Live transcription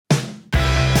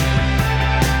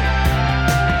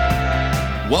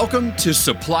Welcome to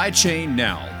Supply Chain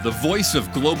Now, the voice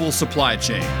of global supply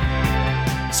chain.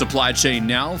 Supply Chain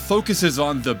Now focuses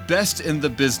on the best in the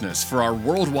business for our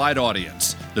worldwide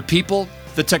audience, the people,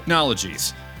 the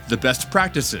technologies, the best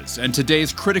practices, and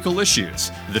today's critical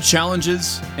issues, the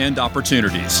challenges and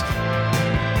opportunities.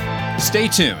 Stay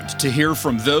tuned to hear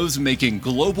from those making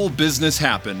global business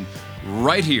happen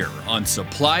right here on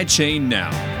Supply Chain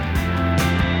Now.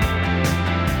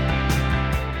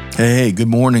 Hey, good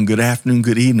morning, good afternoon,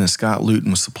 good evening. Scott Luton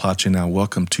with Supply Chain Now.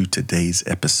 Welcome to today's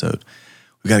episode.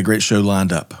 We've got a great show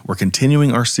lined up. We're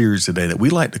continuing our series today that we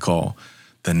like to call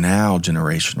the Now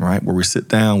Generation, right? Where we sit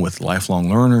down with lifelong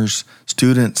learners,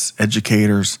 students,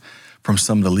 educators from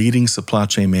some of the leading supply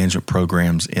chain management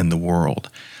programs in the world.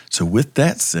 So with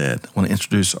that said, I want to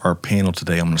introduce our panel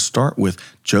today. I'm going to start with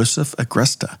Joseph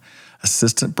Agresta,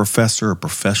 Assistant Professor of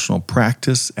Professional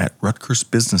Practice at Rutgers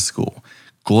Business School.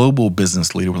 Global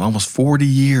business leader with almost 40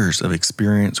 years of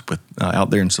experience with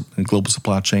out there in global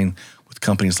supply chain with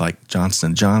companies like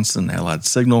Johnson & Johnson, Allied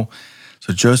Signal.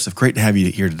 So Joseph, great to have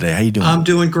you here today. How you doing? I'm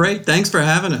doing great. Thanks for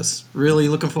having us. Really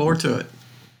looking forward to it.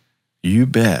 You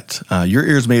bet. Your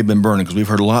ears may have been burning because we've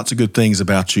heard lots of good things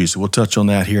about you. So we'll touch on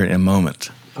that here in a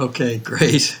moment. Okay,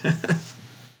 great.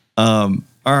 All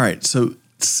right. So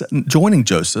joining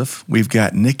Joseph, we've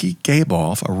got Nikki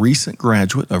Gaboff, a recent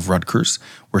graduate of Rutgers,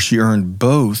 where she earned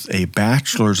both a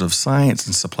Bachelor's of Science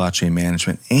in Supply Chain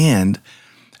Management and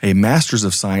a Master's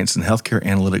of Science in Healthcare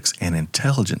Analytics and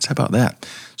Intelligence. How about that?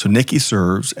 So Nikki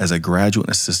serves as a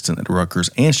graduate assistant at Rutgers,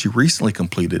 and she recently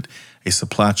completed a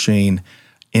supply chain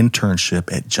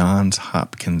internship at Johns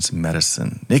Hopkins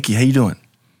Medicine. Nikki, how you doing?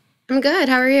 I'm good.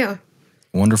 How are you?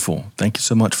 Wonderful. Thank you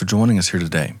so much for joining us here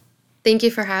today. Thank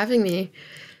you for having me.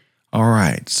 All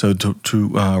right. So to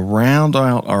round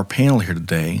out our panel here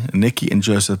today, Nikki and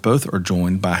Joseph both are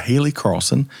joined by Haley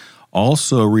Carlson,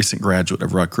 also a recent graduate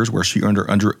of Rutgers, where she earned her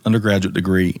undergraduate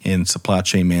degree in supply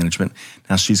chain management.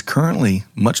 Now, she's currently,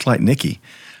 much like Nikki,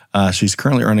 she's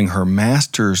currently earning her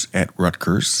master's at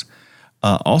Rutgers,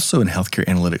 also in healthcare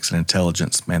analytics and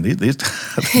intelligence. Man,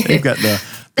 they've got the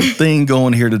thing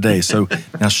going here today. So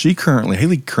now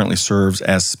Haley currently serves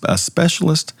as a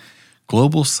specialist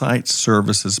Global Site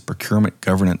Services, Procurement,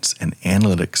 Governance, and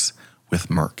Analytics with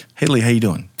Merck. Haley, how you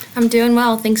doing? I'm doing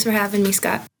well. Thanks for having me,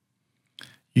 Scott.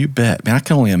 You bet. Man, I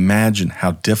can only imagine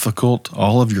how difficult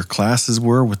all of your classes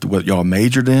were with what y'all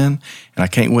majored in, and I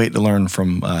can't wait to learn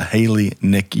from Haley,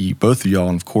 Nikki, both of y'all,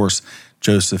 and of course,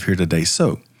 Joseph here today.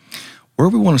 So where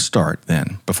we want to start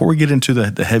then, before we get into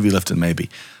the heavy lifting maybe,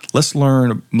 let's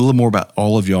learn a little more about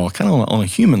all of y'all, kind of on a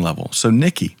human level. So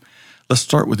Nikki, let's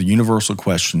start with a universal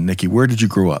question. Nikki, where did you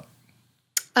grow up?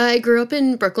 I grew up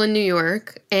in Brooklyn, New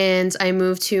York, and I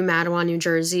moved to Mattawa, New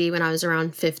Jersey when I was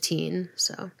around 15.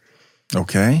 So,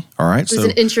 okay, all right. It was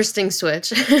an interesting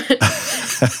switch.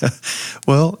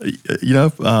 Well,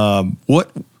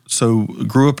 so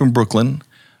grew up in Brooklyn,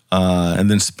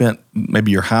 and then spent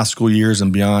maybe your high school years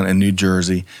and beyond in New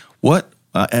Jersey.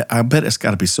 I bet it's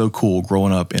got to be so cool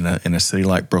growing up in a city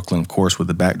like Brooklyn, of course, with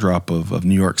the backdrop of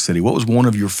New York City. What was one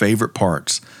of your favorite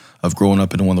parts of growing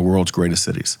up in one of the world's greatest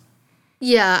cities?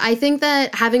 Yeah, I think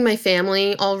that having my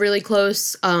family all really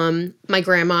close, my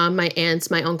grandma, my aunts,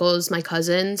 my uncles, my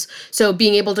cousins, so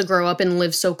being able to grow up and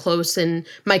live so close, and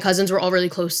my cousins were all really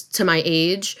close to my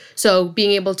age, so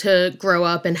being able to grow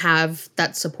up and have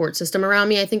that support system around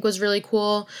me, I think was really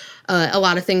cool. A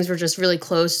lot of things were just really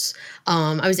close.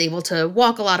 I was able to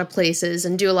walk a lot of places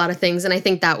and do a lot of things, and I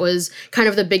think that was kind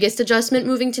of the biggest adjustment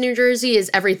moving to New Jersey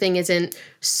is everything isn't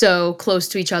so close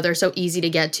to each other, so easy to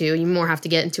get to. You more have to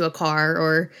get into a car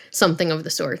or something of the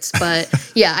sorts. But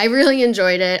yeah, I really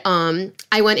enjoyed it.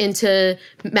 I went into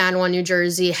Mattawa, New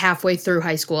Jersey halfway through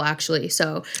high school, actually.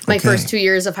 So my first 2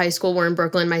 years of high school were in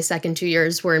Brooklyn. My second 2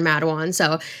 years were in Mattawa.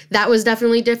 So that was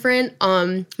definitely different.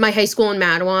 My high school in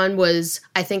Mattawa was,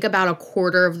 I think, about a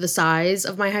quarter of the size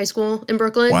of my high school in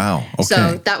Brooklyn. Wow. Okay.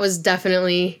 So that was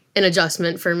definitely an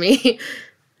adjustment for me.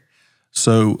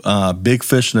 So big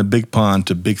fish in a big pond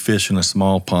to big fish in a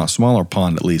smaller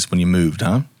pond at least when you moved,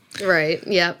 huh? Right.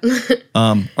 Yep.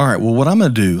 All right. Well, what I'm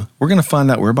going to do, we're going to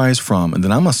find out where everybody's from, and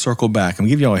then I'm going to circle back and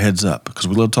give y'all a heads up because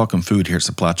we love talking food here at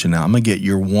Supply Chain Now. I'm going to get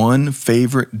your one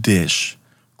favorite dish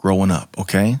growing up,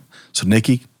 okay? So,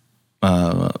 Nikki,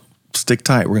 stick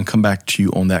tight. We're going to come back to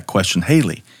you on that question.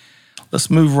 Haley, let's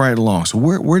move right along. So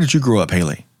where did you grow up,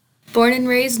 Haley? Born and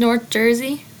raised North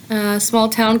Jersey, a small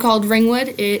town called Ringwood.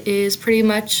 It is pretty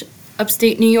much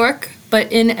upstate New York, but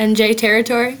in NJ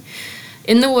territory.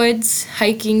 in the woods,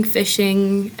 hiking,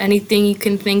 fishing, anything you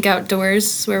can think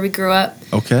outdoors is where we grew up.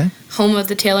 Okay. Home of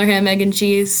the Taylor ham, egg, and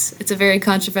cheese. It's a very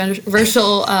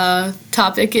controversial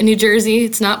topic in New Jersey.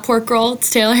 It's not pork roll, it's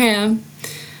Taylor ham.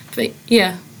 But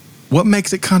yeah. What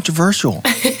makes it controversial?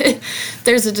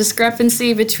 There's a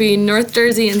discrepancy between North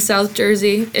Jersey and South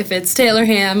Jersey if it's Taylor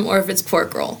ham or if it's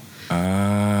pork roll.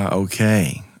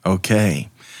 Okay.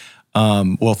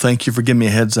 Well, thank you for giving me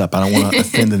a heads up. I don't want to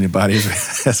offend anybody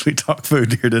as we talk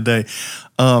food here today.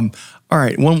 All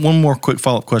right, one more quick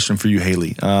follow-up question for you,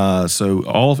 Haley. So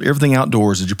everything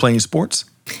outdoors, did you play any sports?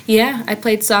 Yeah, I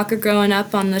played soccer growing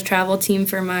up on the travel team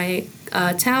for my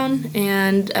town,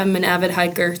 and I'm an avid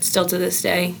hiker still to this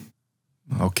day.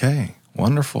 Okay,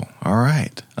 wonderful. All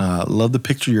right. Love the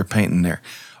picture you're painting there.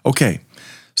 Okay,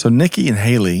 so Nikki and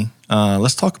Haley,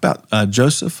 let's talk about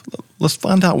Joseph. Let's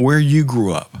find out where you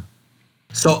grew up.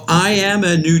 So I am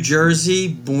a New Jersey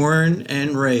born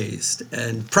and raised,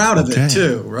 and proud of it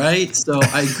too, right? So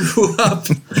I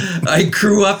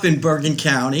grew up in Bergen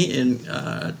County in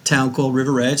a town called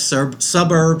River Edge,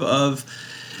 suburb of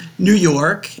New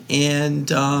York, and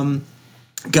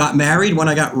got married when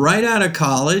I got right out of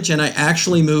college, and I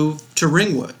actually moved to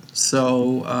Ringwood.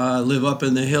 So I live up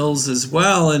in the hills as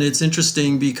well, and it's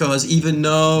interesting because even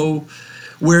though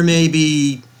we're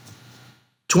maybe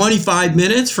 25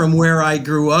 minutes from where I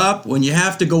grew up, when you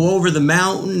have to go over the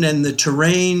mountain and the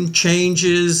terrain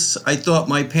changes, I thought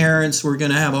my parents were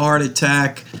going to have a heart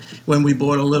attack when we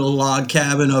bought a little log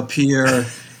cabin up here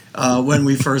when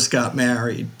we first got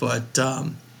married. But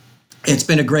it's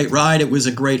been a great ride. It was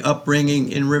a great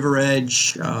upbringing in River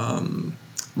Edge.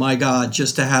 My God,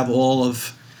 just to have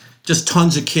just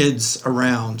tons of kids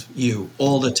around you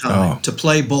all the time, to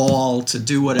play ball, to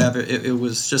do whatever. It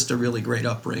was just a really great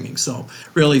upbringing. So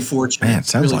really fortunate. Man,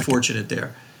 sounds like fortunate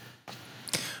there.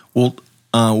 Well,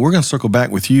 we're going to circle back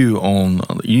with you on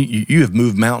you have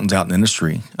moved mountains out in the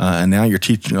industry, and now you're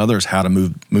teaching others how to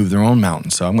move their own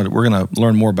mountains. So we're going to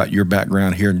learn more about your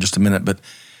background here in just a minute. But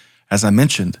as I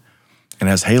mentioned, and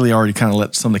as Haley already kind of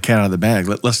let some of the cat out of the bag,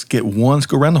 let's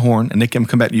go around the horn, and Nick, I'm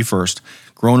come back to you first.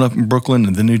 Growing up in Brooklyn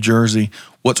and then New Jersey,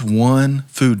 what's one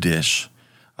food dish,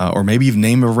 or maybe even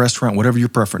name of a restaurant, whatever your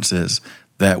preference is,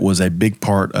 that was a big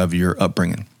part of your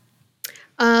upbringing?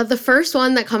 The first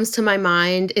one that comes to my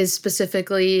mind is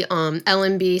specifically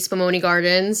L&B Spumoni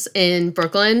Gardens in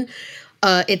Brooklyn.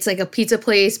 It's like a pizza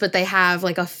place, but they have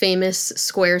like a famous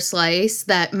square slice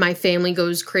that my family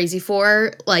goes crazy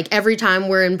for. Like every time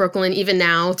we're in Brooklyn, even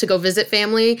now to go visit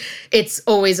family, it's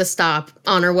always a stop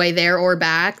on our way there or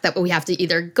back that we have to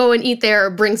either go and eat there or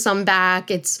bring some back.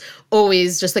 It's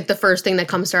always just like the first thing that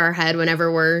comes to our head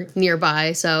whenever we're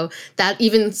nearby. So that,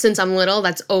 even since I'm little,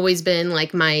 that's always been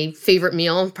like my favorite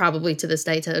meal, probably to this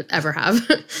day, to ever have.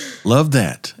 Love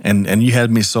that. And you had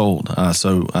me sold.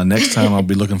 So next time I'll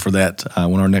be looking for that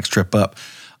when our next trip up.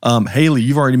 Haley,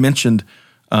 you've already mentioned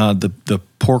the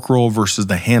pork roll versus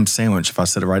the ham sandwich. If I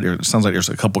said it right, it sounds like there's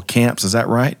a couple camps. Is that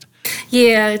right?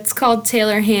 Yeah, it's called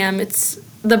Taylor ham. It's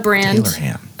the brand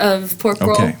of pork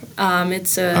roll.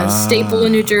 It's a staple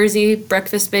in New Jersey,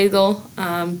 breakfast bagel,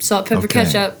 salt, pepper,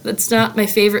 ketchup. It's not my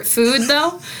favorite food,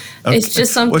 though. It's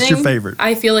just something. What's your favorite?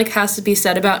 I feel like has to be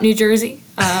said about New Jersey.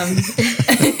 I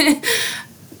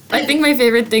think my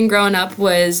favorite thing growing up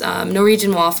was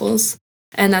Norwegian waffles.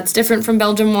 And that's different from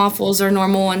Belgian waffles or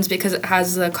normal ones because it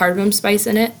has the cardamom spice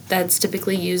in it that's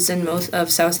typically used in most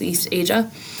of Southeast Asia.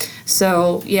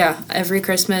 So, yeah, every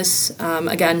Christmas,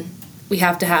 again, we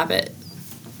have to have it.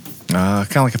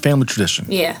 Kind of like a family tradition.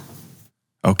 Yeah.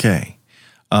 Okay.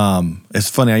 It's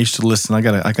funny. I used to listen. I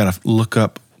gotta look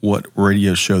up what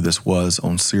radio show this was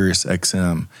on Sirius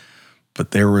XM.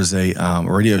 But there was a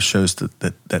radio show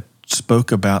that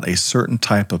spoke about a certain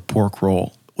type of pork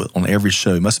roll on every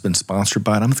show. It must have been sponsored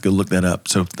by it. I'm going to go look that up.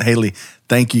 So, Haley,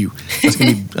 thank you. That's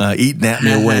going to be eating at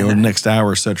me away over the next hour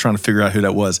or so, trying to figure out who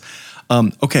that was.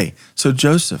 Okay, so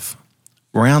Joseph,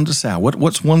 round us out.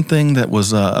 What's one thing that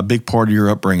was a big part of your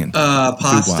upbringing?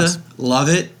 Pasta. Food-wise? Love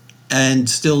it and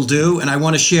still do. And I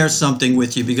want to share something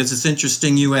with you because it's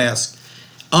interesting you ask.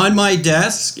 On my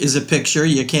desk is a picture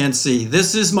you can't see.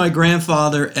 This is my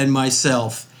grandfather and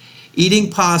myself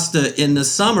eating pasta in the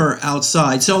summer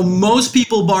outside. So most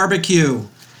people barbecue.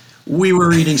 We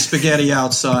were eating spaghetti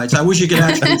outside. So I wish you could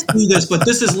actually see this, but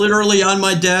this is literally on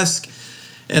my desk,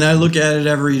 and I look at it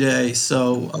every day.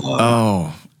 So,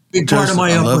 big part of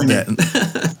my upbringing.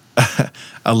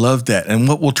 I love that. And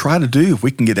what we'll try to do, if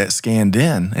we can get that scanned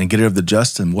in and get it over to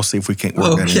Justin, we'll see if we can't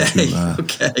work that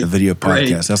into the video podcast.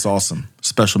 Great. That's awesome.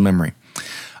 Special memory.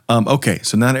 Okay,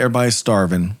 so now that everybody's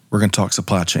starving, we're going to talk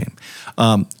supply chain.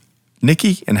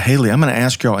 Nikki and Haley, I'm going to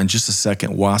ask y'all in just a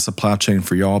second why supply chain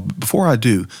for y'all. But before I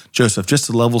do, Joseph, just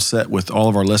to level set with all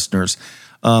of our listeners,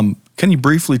 can you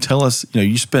briefly tell us,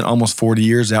 you spent almost 40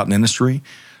 years out in industry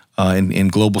in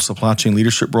global supply chain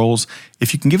leadership roles.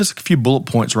 If you can give us a few bullet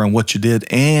points around what you did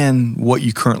and what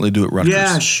you currently do at Rutgers.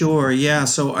 Yeah, sure. Yeah.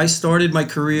 So I started my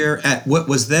career at what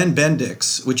was then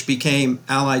Bendix, which became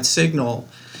Allied Signal,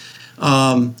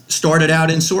 started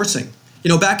out in sourcing.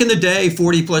 Back in the day,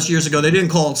 40 plus years ago, they didn't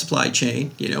call it supply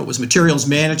chain. It was materials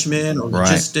management or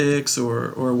logistics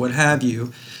or what have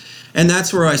you. And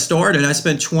that's where I started. I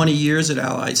spent 20 years at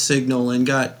Allied Signal and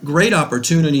got great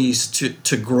opportunities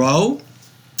to grow.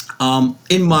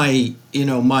 In my,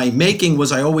 my making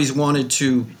was I always wanted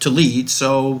to lead.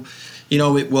 So,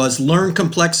 it was learn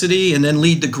complexity and then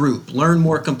lead the group. Learn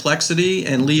more complexity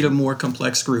and lead a more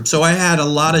complex group. So I had a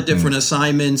lot of different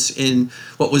assignments in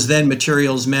what was then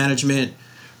materials management,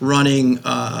 running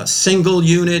single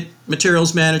unit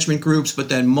materials management groups, but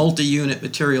then multi-unit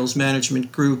materials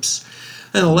management groups.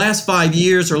 And the last 5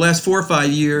 years or last 4 or 5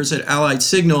 years at Allied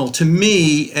Signal, to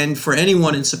me and for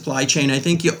anyone in supply chain, I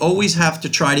think you always have to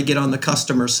try to get on the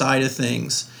customer side of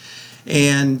things.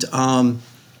 And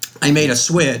I made a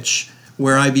switch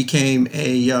where I became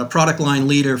a product line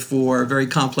leader for very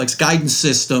complex guidance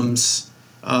systems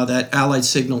that Allied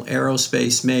Signal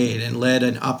Aerospace made, and led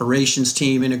an operations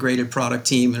team, integrated product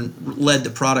team, and led the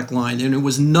product line. And it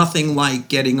was nothing like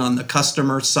getting on the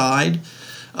customer side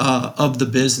of the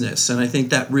business. And I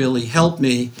think that really helped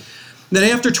me. Then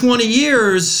after 20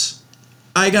 years,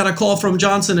 I got a call from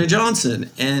Johnson & Johnson,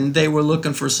 and they were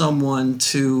looking for someone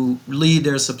to lead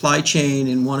their supply chain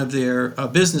in one of their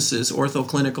businesses, Ortho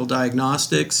Clinical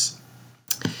Diagnostics.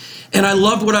 And I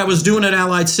loved what I was doing at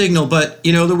Allied Signal, but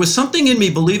there was something in me,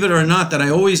 believe it or not, that I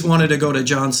always wanted to go to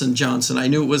Johnson & Johnson. I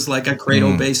knew it was like a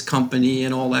cradle-based company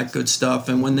and all that good stuff.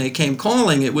 And when they came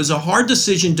calling, it was a hard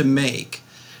decision to make,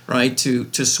 right,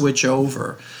 to switch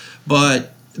over.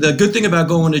 But the good thing about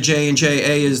going to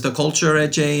J&J is the culture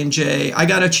at J&J. I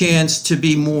got a chance to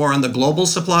be more on the global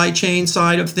supply chain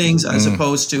side of things, as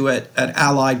opposed to at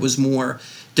Allied was more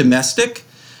domestic.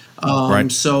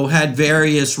 So had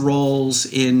various roles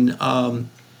in,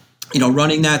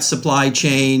 running that supply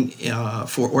chain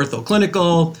for Ortho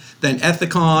Clinical, then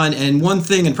Ethicon. And one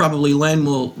thing, and probably Len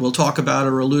will talk about it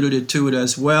or alluded to it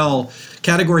as well,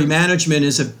 category management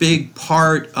is a big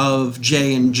part of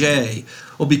J&J.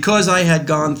 Well, because I had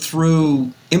gone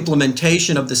through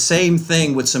implementation of the same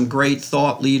thing with some great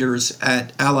thought leaders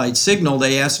at Allied Signal,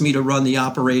 they asked me to run the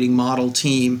operating model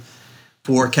team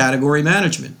for category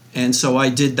management. And so I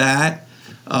did that.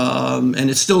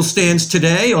 And it still stands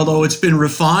today, although it's been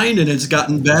refined and it's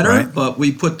gotten better. Right. But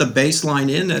we put the baseline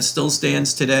in that still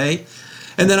stands today.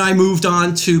 And then I moved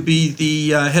on to be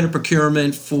the head of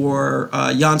procurement for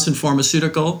Janssen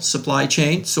Pharmaceutical supply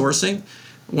chain sourcing.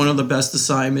 One of the best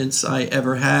assignments I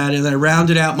ever had. And then I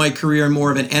rounded out my career in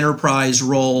more of an enterprise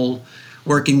role,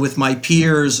 working with my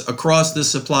peers across the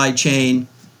supply chain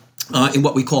in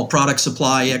what we call product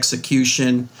supply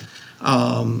execution,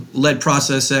 led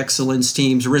process excellence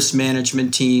teams, risk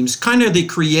management teams, kind of the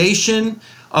creation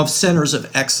of centers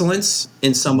of excellence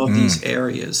in some of these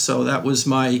areas. So that was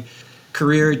my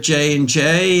career at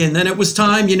J&J. And then it was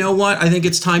time, I think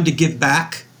it's time to give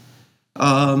back.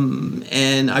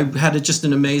 And I had just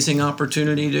an amazing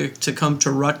opportunity to come to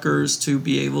Rutgers to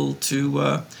be able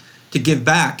to give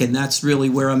back, and that's really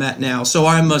where I'm at now. So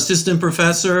I'm assistant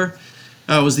professor.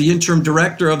 I was the interim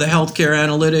director of the healthcare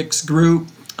analytics group,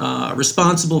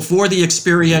 responsible for the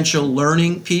experiential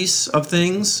learning piece of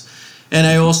things, and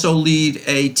I also lead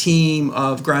a team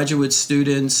of graduate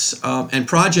students and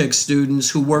project students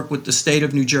who work with the state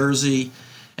of New Jersey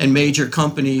and major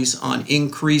companies on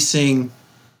increasing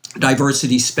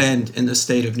diversity spend in the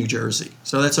state of New Jersey.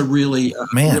 So that's a really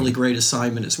great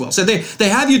assignment as well. So they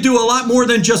have you do a lot more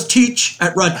than just teach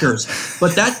at Rutgers,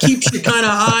 but that keeps you kind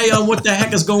of eye on what the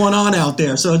heck is going on out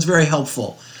there. So it's very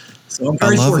helpful. So I'm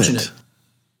very fortunate. It.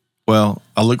 Well,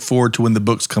 I look forward to when the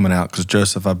book's coming out, because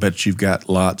Joseph, I bet you've got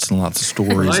lots and lots of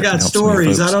stories. I got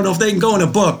stories. I don't know if they can go in a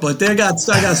book, but I got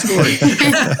stories.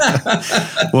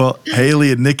 Well,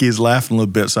 Haley and Nikki is laughing a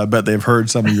little bit, so I bet they've heard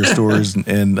some of your stories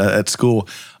at school.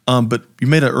 But you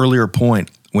made an earlier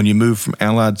point when you moved from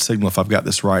Allied Signal, if I've got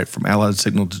this right, from Allied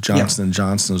Signal to Johnson &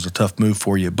 Johnson. It was a tough move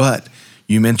for you. But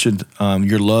you mentioned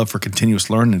your love for continuous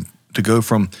learning, to go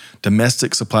from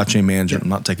domestic supply chain management, I'm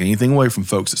not taking anything away from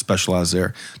folks that specialize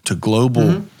there, to a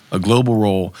global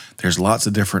role. There's lots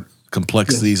of different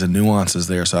complexities and nuances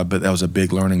there. So I bet that was a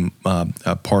big learning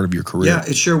part of your career. Yeah,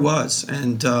 it sure was.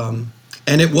 And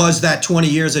it was that 20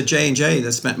 years at J&J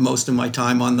that spent most of my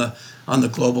time on the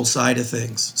global side of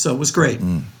things. So it was great.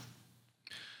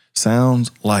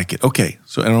 Sounds like it. Okay,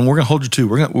 so and we're gonna hold you to.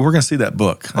 We're gonna see that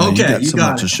book. I know Okay, you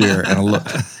got much to share, and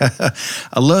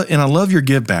I love your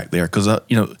give back there because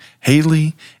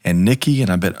Haley and Nikki and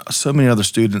I bet so many other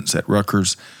students at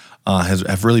Rutgers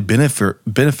have really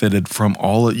benefited from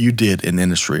all that you did in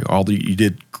industry, all that you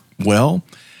did well,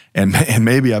 and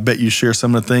maybe I bet you share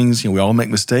some of the things. We all make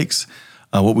mistakes.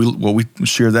 What we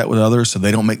share that with others so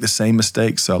they don't make the same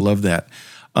mistakes. So I love that.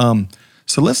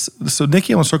 So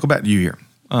Nikki, I want to circle back to you here.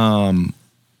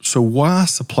 So why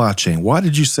supply chain? Why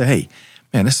did you say, hey,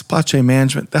 man, this supply chain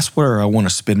management, that's where I want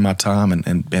to spend my time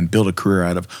and build a career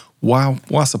out of?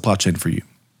 Why supply chain for you?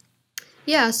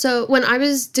 Yeah, so when I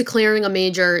was declaring a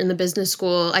major in the business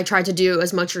school, I tried to do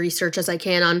as much research as I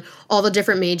can on all the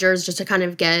different majors just to kind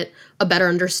of get a better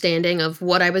understanding of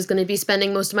what I was going to be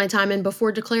spending most of my time in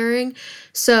before declaring.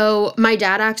 So my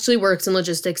dad actually works in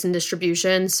logistics and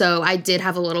distribution, so I did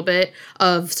have a little bit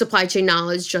of supply chain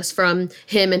knowledge just from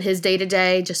him and his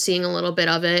day-to-day, just seeing a little bit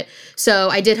of it. So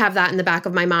I did have that in the back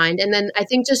of my mind. And then I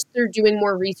think just through doing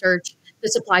more research, the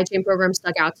supply chain program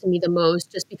stuck out to me the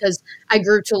most just because I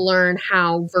grew to learn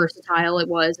how versatile it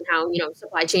was and how,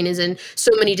 supply chain is in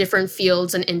so many different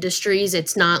fields and industries.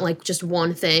 It's not like just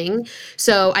one thing.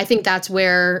 So I think that's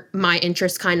where my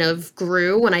interest kind of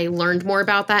grew when I learned more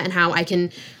about that and how I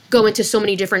can go into so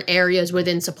many different areas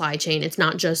within supply chain. It's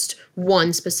not just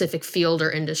one specific field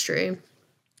or industry.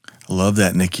 I love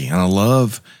that, Nikki. And I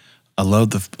love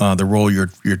the role your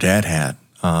dad had.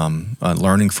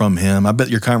 Learning from him. I bet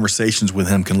your conversations with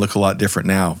him can look a lot different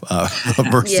now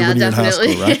versus when you were in high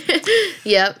school, right?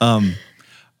 Yep. All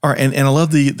right, and I love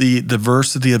the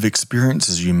diversity of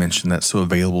experiences you mentioned that's so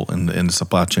available in the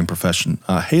supply chain profession.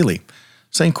 Haley,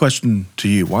 same question to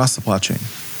you. Why supply chain?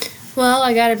 Well,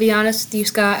 I got to be honest with you,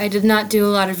 Scott. I did not do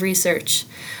a lot of research.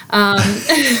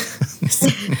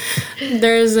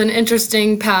 There's an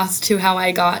interesting path to how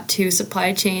I got to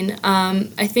supply chain.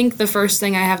 I think the first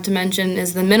thing I have to mention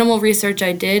is the minimal research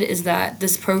I did is that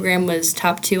this program was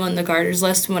top 2 on the Garters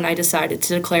list when I decided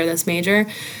to declare this major.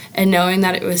 And knowing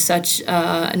that it was such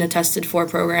an attested for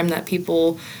program that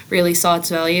people really saw its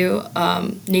value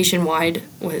nationwide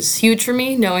was huge for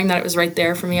me, knowing that it was right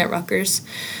there for me at Rutgers.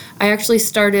 I actually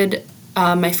started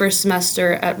my first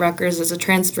semester at Rutgers as a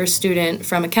transfer student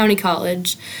from a county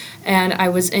college, and I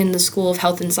was in the School of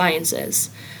Health and Sciences.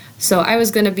 So I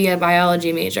was going to be a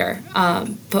biology major.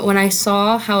 But when I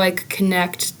saw how I could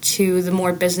connect to the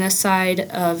more business side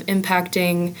of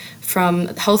impacting from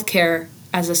healthcare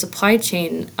as a supply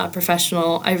chain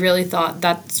professional, I really thought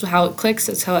that's how it clicks,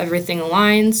 that's how everything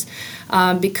aligns.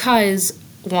 Because,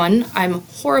 one, I'm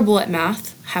horrible at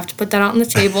math, have to put that out on the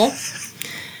table.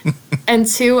 And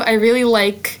 2, I really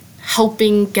like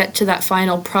helping get to that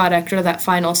final product or that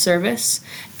final service.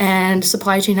 And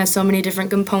supply chain has so many different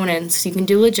components. You can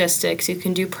do logistics, you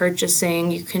can do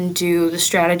purchasing, you can do the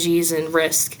strategies and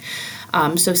risk.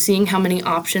 So seeing how many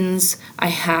options I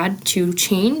had to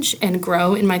change and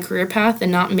grow in my career path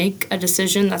and not make a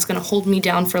decision that's going to hold me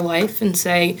down for life and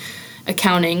say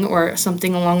accounting or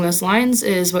something along those lines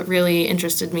is what really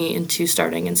interested me into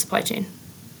starting in supply chain.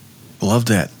 Love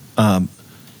that.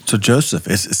 So Joseph,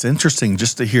 it's interesting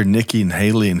just to hear Nikki and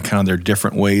Haley and kind of their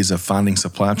different ways of finding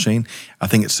supply chain. I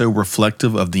think it's so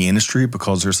reflective of the industry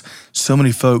because there's so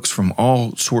many folks from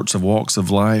all sorts of walks of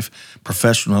life,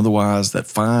 professional and otherwise, that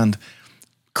find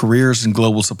careers in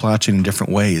global supply chain in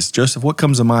different ways. Joseph, what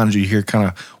comes to mind as you hear kind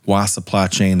of why supply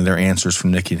chain and their answers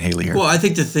from Nikki and Haley here? Well, I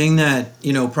think the thing that,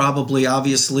 probably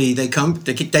obviously they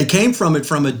came from it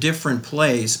from a different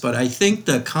place, but I think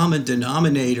the common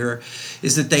denominator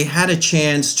is that they had a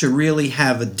chance to really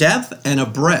have a depth and a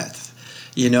breadth.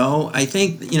 I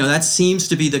think, that seems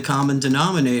to be the common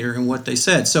denominator in what they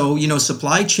said. So,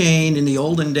 supply chain in the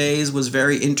olden days was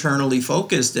very internally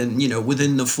focused and,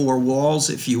 within the 4 walls,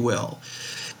 if you will.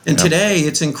 And today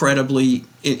it's incredibly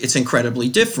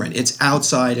different. It's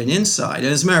outside and inside. And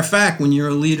as a matter of fact, when you're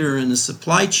a leader in the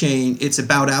supply chain, it's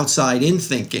about outside in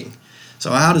thinking. So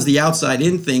how does the outside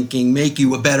in thinking make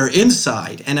you a better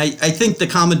inside? And I think the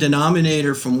common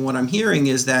denominator from what I'm hearing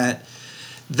is that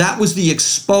was the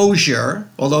exposure,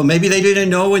 although maybe they didn't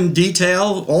know in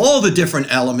detail all the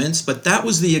different elements, but that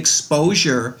was the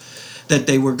exposure that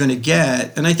they were going to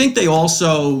get. And I think they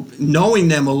also, knowing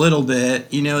them a little bit,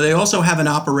 they also have an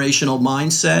operational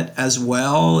mindset as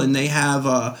well, and they have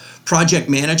a project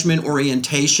management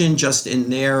orientation just in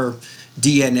their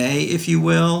DNA, if you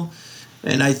will.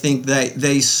 And I think that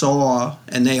they saw,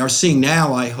 and they are seeing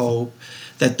now, I hope,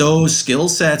 that those skill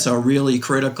sets are really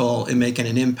critical in making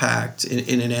an impact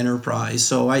in an enterprise.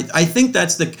 So I think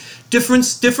that's the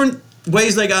different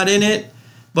ways they got in it.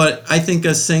 But I think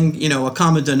a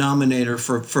common denominator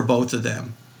for both of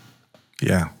them.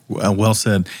 Yeah, well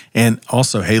said. And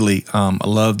also, Haley, I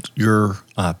loved your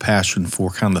passion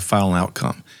for kind of the final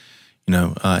outcome.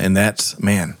 And that's,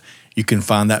 man, you can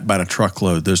find that by the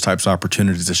truckload, those types of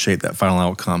opportunities to shape that final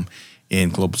outcome in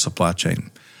global supply chain.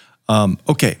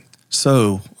 Okay,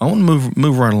 so I want to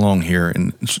move right along here.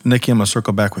 And Nikki, I'm going to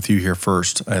circle back with you here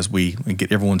first as we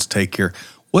get everyone's take here.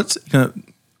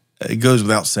 It goes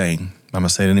without saying, I'm going to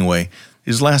say it anyway,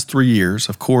 these last 3 years,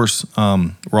 of course,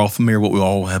 we're all familiar with what we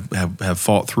all have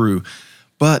fought through,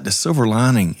 but the silver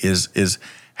lining is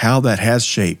how that has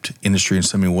shaped industry in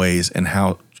so many ways and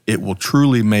how it will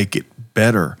truly make it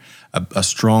better, a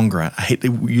stronger. I hate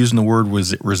using the word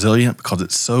resilient because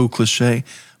it's so cliche,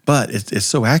 but it's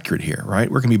so accurate here, right?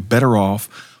 We're going to be better off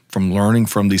from learning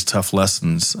from these tough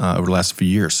lessons over the last few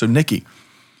years. So, Nikki,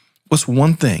 what's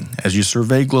one thing, as you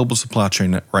survey global supply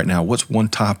chain right now, what's one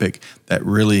topic that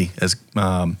really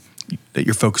that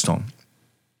you're focused on?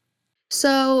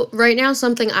 So right now,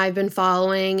 something I've been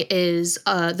following is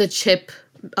the chip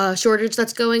shortage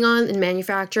that's going on in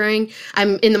manufacturing.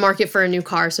 I'm in the market for a new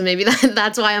car, so maybe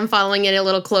that's why I'm following it a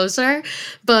little closer.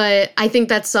 But I think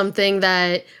that's something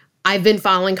that I've been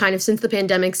following kind of since the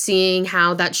pandemic, seeing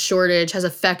how that shortage has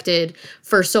affected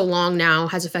for so long now,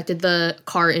 has affected the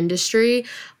car industry.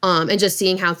 And just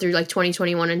seeing how through like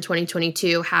 2021 and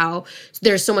 2022, how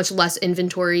there's so much less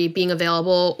inventory being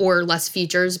available or less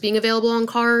features being available on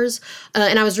cars.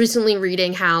 And I was recently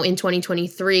reading how in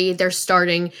 2023, they're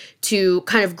starting to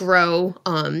kind of grow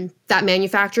that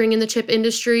manufacturing in the chip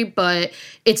industry, but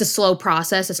it's a slow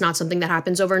process. It's not something that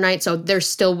happens overnight. So there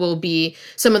still will be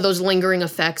some of those lingering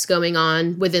effects going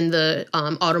on within the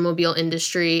automobile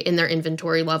industry in their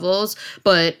inventory levels.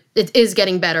 But it is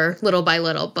getting better little by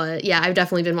little. But yeah, I've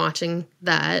definitely been watching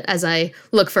that as I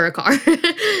look for a car.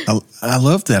 I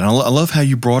love that. I love how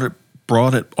you brought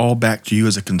it all back to you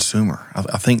as a consumer.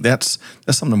 I think that's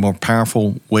some of the more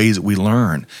powerful ways that we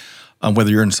learn, whether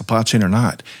you're in supply chain or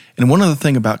not. And one other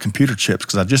thing about computer chips,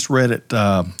 because I just read it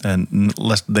in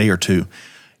less day or two,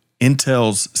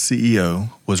 Intel's CEO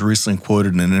was recently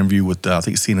quoted in an interview with I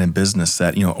think CNN Business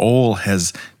that oil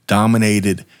has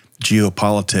dominated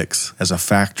geopolitics as a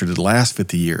factor the last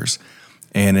 50 years.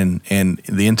 And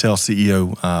the Intel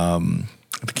CEO, I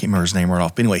can't remember his name right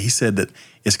off, but anyway, he said that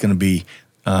it's going to be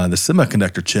the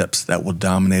semiconductor chips that will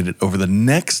dominate it over the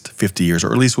next 50 years,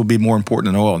 or at least will be more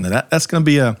important than oil. And that's going to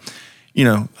be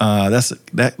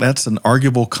that's an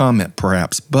arguable comment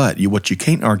perhaps, but what you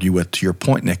can't argue with, to your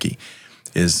point, Nikki,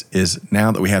 is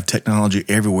now that we have technology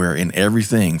everywhere in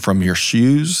everything from your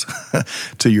shoes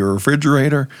to your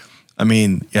refrigerator. I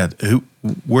mean,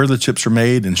 where the chips are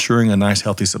made, ensuring a nice,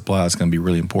 healthy supply is going to be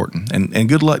really important. And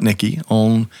good luck, Nikki,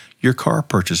 on your car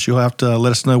purchase. You'll have to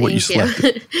let us know what you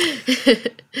selected.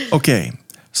 Okay,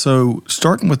 so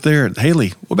starting with there,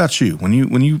 Haley, what about you? When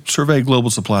you survey global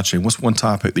supply chain, what's one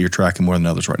topic that you're tracking more than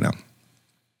others right now?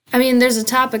 I mean, there's a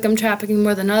topic I'm tracking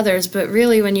more than others, but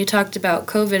really when you talked about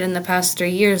COVID in the past 3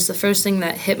 years, the first thing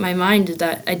that hit my mind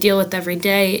that I deal with every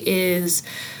day is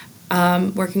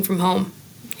working from home.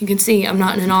 You can see I'm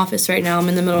not in an office right now. I'm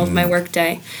in the middle of my work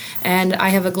day, and I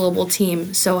have a global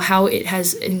team. So how it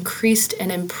has increased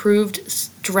and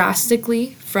improved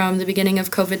drastically from the beginning of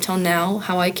COVID till now,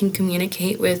 how I can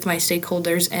communicate with my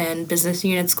stakeholders and business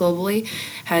units globally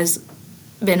has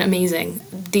been amazing.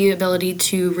 The ability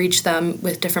to reach them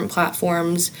with different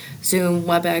platforms, Zoom,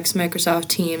 WebEx, Microsoft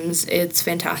Teams, it's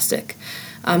fantastic.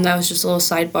 That was just a little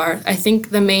sidebar. I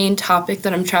think the main topic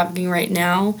that I'm tracking right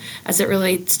now as it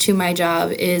relates to my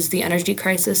job is the energy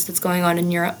crisis that's going on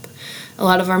in Europe. A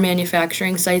lot of our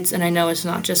manufacturing sites, and I know it's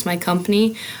not just my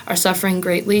company, are suffering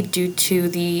greatly due to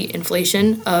the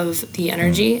inflation of the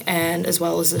energy and as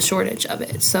well as the shortage of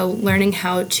it. So learning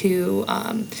how to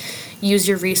use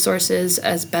your resources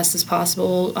as best as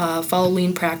possible, follow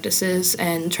lean practices,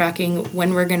 and tracking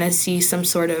when we're going to see some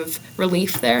sort of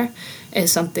relief there is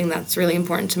something that's really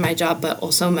important to my job, but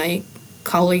also my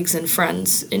colleagues and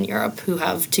friends in Europe who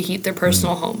have to heat their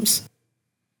personal homes.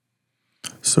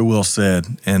 So well said.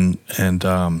 And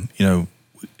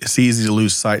it's easy to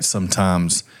lose sight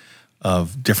sometimes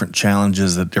of different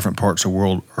challenges that different parts of the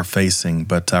world are facing,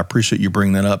 but I appreciate you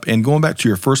bringing that up. And going back to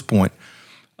your first point,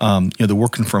 the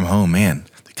working from home, man,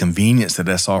 the convenience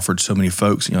that's offered so many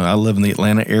folks. I live in the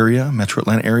Atlanta area, metro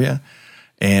Atlanta area,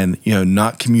 and,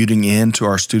 not commuting into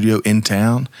our studio in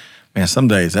town, man, some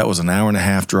days that was an hour and a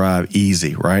half drive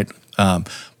easy, right?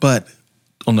 But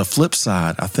on the flip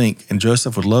side, I think, and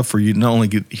Joseph would love for you to not only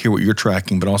hear what you're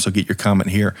tracking, but also get your comment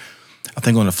here. I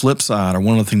think on the flip side, or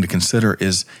one other thing to consider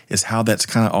is how that's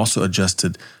kind of also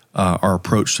adjusted our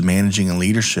approach to managing and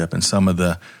leadership and some of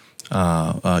the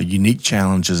unique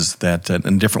challenges that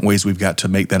in different ways we've got to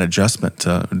make that adjustment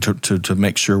to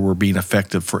make sure we're being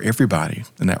effective for everybody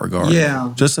in that regard.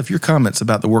 Yeah. Joseph, your comments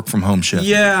about the work from home shift.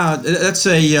 Yeah, that's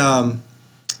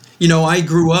I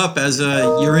grew up as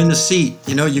you're in the seat.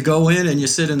 You go in and you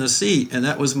sit in the seat, and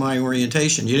that was my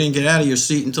orientation. You didn't get out of your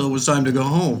seat until it was time to go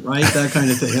home, right? That kind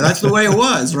of thing. And that's the way it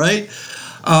was, right?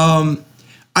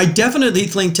 I definitely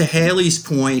think, to Haley's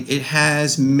point, it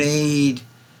has made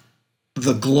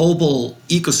the global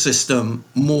ecosystem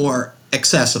more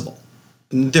accessible.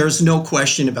 There's no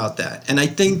question about that. And I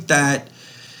think that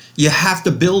you have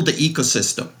to build the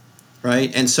ecosystem,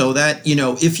 right? And so that,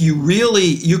 if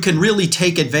you can really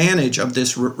take advantage of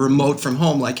this remote from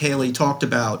home, like Haley talked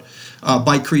about,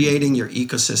 by creating your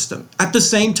ecosystem. At the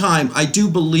same time, I do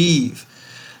believe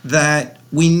that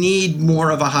we need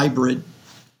more of a hybrid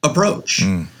approach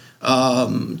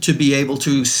to be able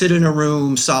to sit in a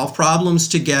room, solve problems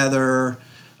together,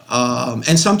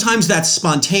 and sometimes that's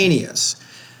spontaneous.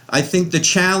 I think the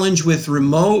challenge with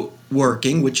remote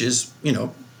working, which is,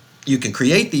 you can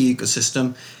create the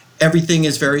ecosystem, everything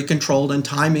is very controlled and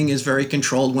timing is very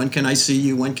controlled. When can I see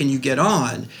you? When can you get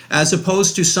on? As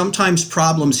opposed to sometimes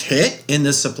problems hit in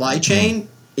the supply chain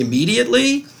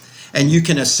immediately, and you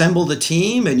can assemble the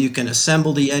team and you can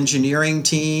assemble the engineering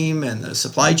team and the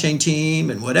supply chain team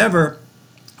and whatever.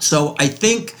 So I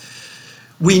think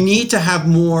we need to have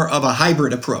more of a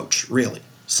hybrid approach, really.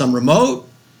 Some remote,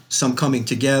 some coming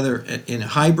together in a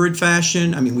hybrid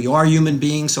fashion. I mean, we are human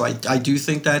beings, so I do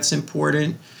think that's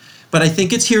important. But I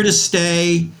think it's here to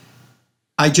stay.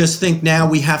 I just think now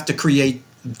we have to create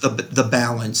the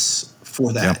balance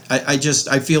for that. Yep.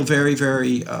 I feel very,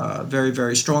 very, very,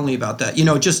 very strongly about that.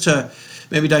 Just to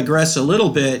maybe digress a little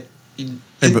bit.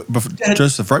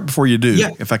 Joseph, right before you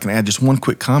do, if I can add just one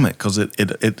quick comment, because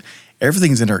it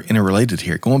everything's interrelated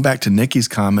here. Going back to Nikki's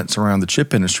comments around the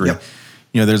chip industry,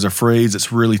 there's a phrase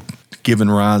that's really given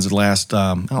rise the last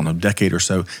decade or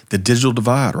so: the digital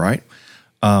divide, right?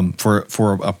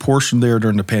 For a portion there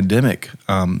during the pandemic,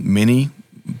 many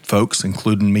folks,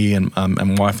 including me and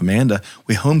my wife Amanda,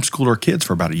 we homeschooled our kids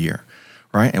for about a year,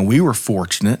 right? And we were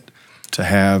fortunate to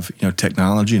have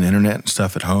technology and internet and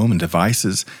stuff at home and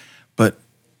devices. But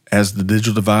as the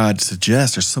digital divide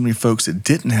suggests, there's so many folks that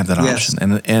didn't have that option,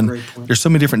 and there's so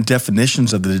many different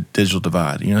definitions of the digital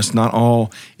divide. It's not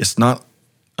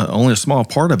only a small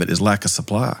part of it is lack of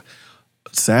supply.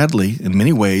 Sadly, in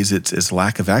many ways, it's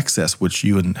lack of access, which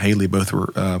you and Haley both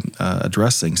were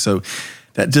addressing. So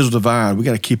that digital divide, we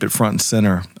got to keep it front and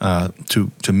center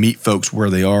to meet folks where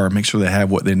they are, make sure they have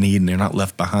what they need, and they're not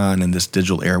left behind in this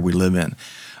digital era we live in.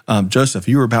 Joseph,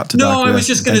 you were about to digress. No, I was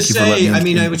just going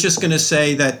to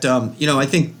say that, I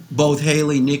think both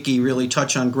Haley, Nikki really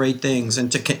touch on great things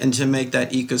and to make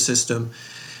that ecosystem.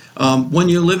 When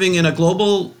you're living in a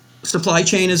global supply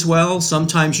chain as well,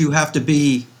 sometimes you have to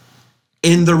be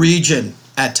in the region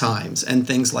at times and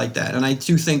things like that. And I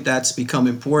do think that's become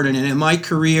important. And in my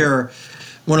career,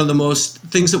 one of the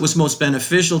things that was most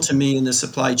beneficial to me in the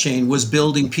supply chain was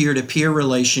building peer-to-peer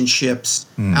relationships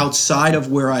outside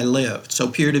of where I lived. So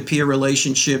peer-to-peer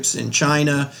relationships in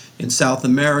China, in South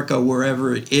America,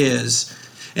 wherever it is.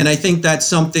 And I think that's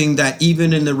something that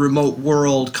even in the remote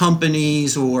world,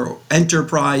 companies or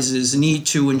enterprises need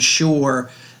to ensure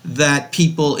that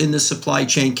people in the supply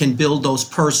chain can build those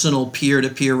personal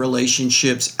peer-to-peer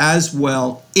relationships as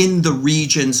well in the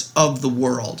regions of the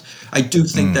world. I do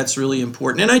think that's really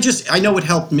important. And I know it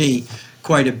helped me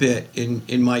quite a bit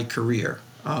in my career.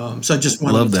 So I just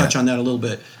wanted to touch on that a little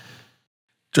bit.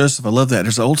 Joseph, I love that.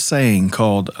 There's an old saying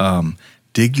called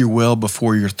dig your well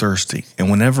before you're thirsty.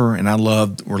 And I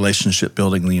love relationship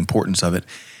building, the importance of it.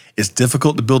 It's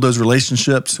difficult to build those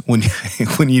relationships when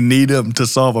you need them to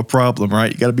solve a problem, right?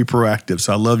 You got to be proactive.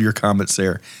 So I love your comments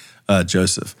there,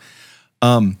 Joseph.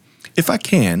 If I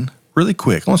can, really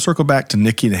quick, I want to circle back to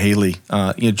Nikki and Haley.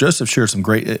 Joseph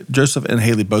and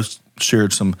Haley both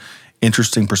shared some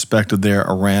interesting perspective there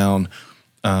around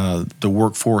the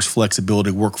workforce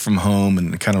flexibility, work from home,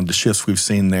 and kind of the shifts we've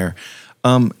seen there.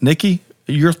 Nikki,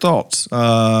 your thoughts?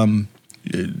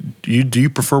 Do you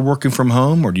prefer working from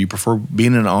home, or do you prefer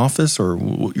being in an office, or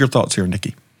your thoughts here,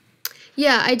 Nikki?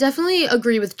 Yeah, I definitely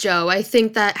agree with Joe. I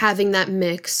think that having that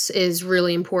mix is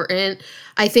really important.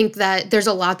 I think that there's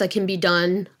a lot that can be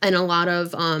done and a lot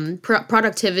of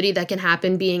productivity that can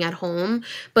happen being at home.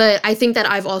 But I think that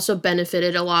I've also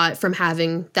benefited a lot from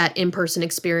having that in-person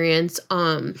experience.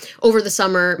 Over the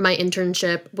summer, my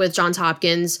internship with Johns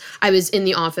Hopkins, I was in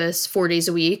the office 4 days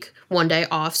a week, 1 day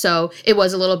off. So it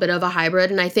was a little bit of a hybrid.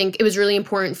 And I think it was really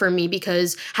important for me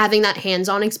because having that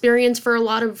hands-on experience for a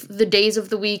lot of the days of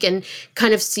the week and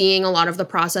kind of seeing a lot of the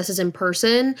processes in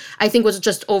person, I think was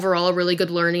just overall a really good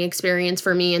learning experience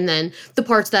for me. And then the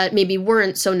parts that maybe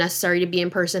weren't so necessary to be in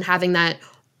person, having that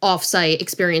off-site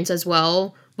experience as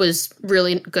well was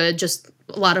really good. Just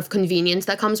a lot of convenience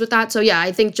that comes with that. So yeah,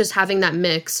 I think just having that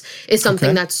mix is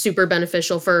something that's super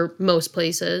beneficial for most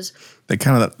places. That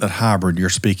kind of that hybrid you're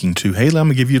speaking to. Haley, I'm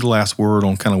gonna give you the last word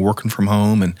on kind of working from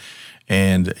home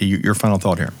and your final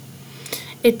thought here.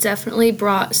 It definitely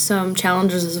brought some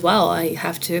challenges as well. I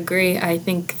have to agree. I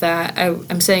think that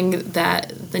I'm saying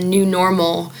that the new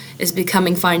normal is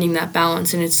becoming finding that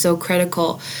balance, and it's so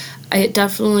critical. It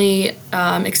definitely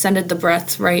extended the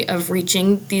breadth, right, of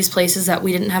reaching these places that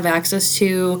we didn't have access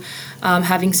to,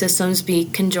 having systems be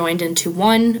conjoined into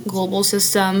one global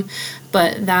system,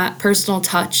 but that personal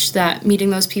touch, that meeting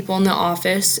those people in the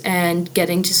office and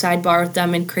getting to sidebar with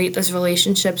them and create those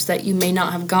relationships that you may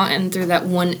not have gotten through that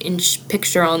 1-inch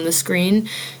picture on the screen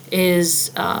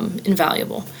is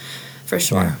invaluable, for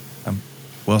sure. Yeah,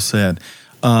 well said.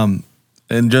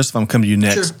 And Joseph, I'm coming to you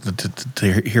next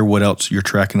to hear what else you're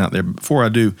tracking out there. Before I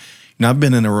do, I've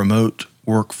been in a remote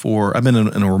I've been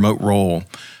in a remote role,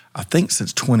 I think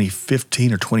since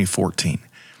 2015 or 2014.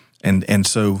 And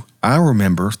so I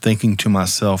remember thinking to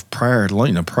myself prior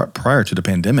to the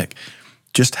pandemic,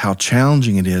 just how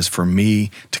challenging it is for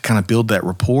me to kind of build that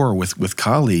rapport with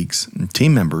colleagues and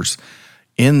team members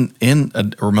in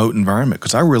a remote environment.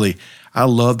 Because I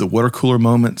love the water cooler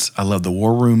moments. I love the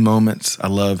war room moments. I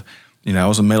love, I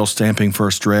was in metal stamping for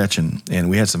a stretch, and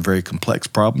we had some very complex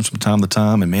problems from time to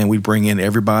time. And man, we'd bring in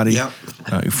everybody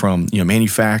from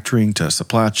manufacturing to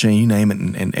supply chain, you name it,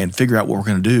 and figure out what we're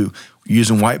going to do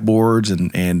using whiteboards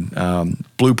and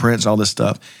blueprints, all this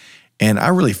stuff. And I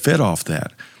really fed off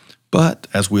that. But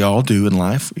as we all do in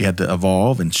life, you had to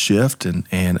evolve and shift and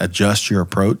adjust your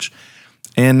approach.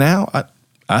 And now, I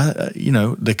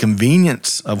the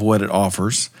convenience of what it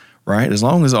offers, right? As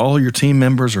long as all your team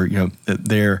members are,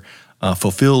 they're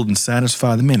fulfilled and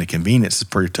satisfied, the convenience is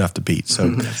pretty tough to beat.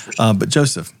 So, but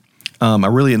Joseph, I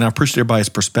appreciate everybody's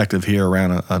perspective here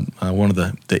around one of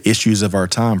the issues of our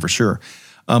time for sure.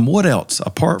 What else,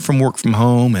 apart from work from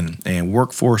home and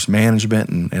workforce management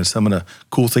and some of the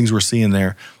cool things we're seeing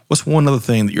there, what's one other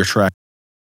thing that you're tracking?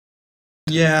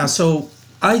 Yeah, so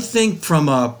I think from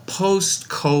a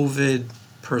post-COVID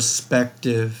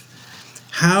perspective,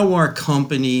 how are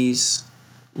companies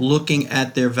looking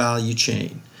at their value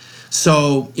chain?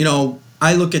 So,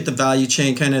 I look at the value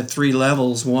chain kind of 3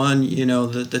 levels. One,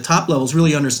 the top level is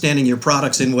really understanding your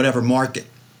products in whatever market.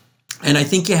 And I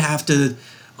think you have to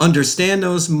understand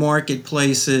those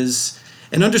marketplaces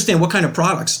and understand what kind of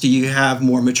products. Do you have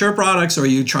more mature products, or are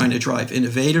you trying to drive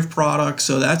innovative products?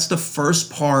 So that's the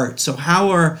first part. So how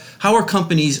are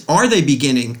companies, are they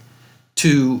beginning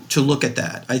to look at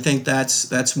that? I think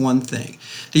that's one thing.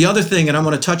 The other thing, and I'm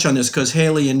going to touch on this because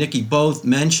Haley and Nikki both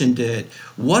mentioned it,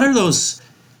 what are those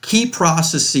key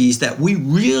processes that we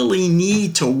really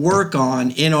need to work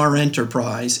on in our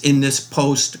enterprise in this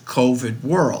post-COVID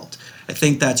world? I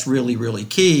think that's really, really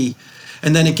key.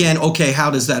 And then again, okay,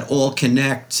 how does that all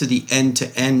connect to the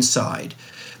end-to-end side?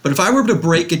 But if I were to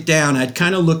break it down, I'd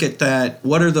kind of look at that,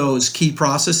 what are those key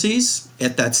processes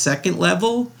at that second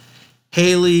level?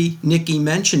 Haley, Nikki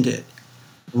mentioned it.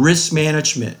 Risk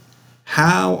management.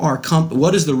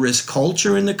 What is the risk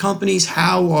culture in the companies?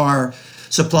 How are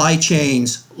supply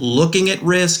chains looking at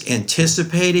risk,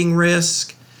 anticipating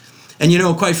risk?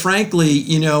 And, quite frankly,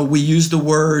 we use the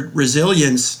word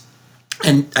resilience.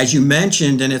 And as you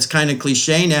mentioned, and it's kind of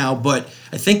cliche now, but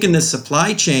I think in the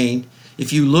supply chain,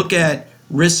 if you look at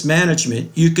risk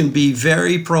management, you can be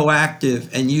very proactive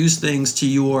and use things to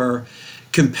your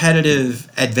competitive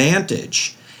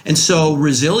advantage. And so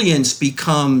resilience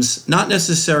becomes not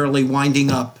necessarily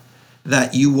winding up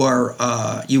that you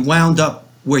wound up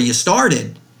where you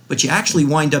started, but you actually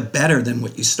wind up better than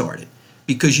what you started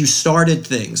because you started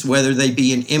things, whether they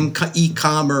be in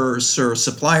e-commerce or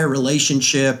supplier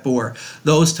relationship or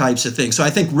those types of things. So I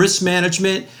think risk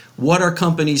management, what are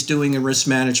companies doing in risk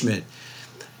management?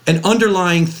 An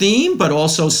underlying theme, but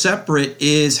also separate,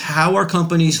 is how are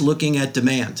companies looking at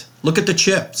demand? Look at the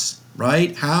chips,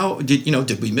 right? How did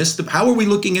we miss how are we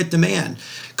looking at demand?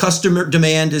 Customer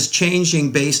demand is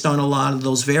changing based on a lot of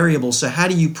those variables. So how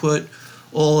do you put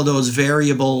all of those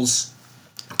variables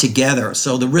together.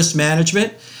 So the risk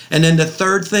management. And then the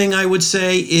third thing I would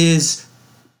say is,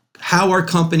 how are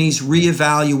companies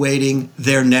reevaluating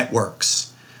their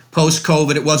networks?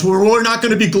 Post-COVID, it was, well, we're not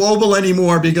going to be global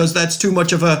anymore because that's too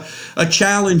much of a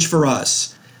challenge for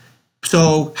us.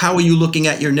 So how are you looking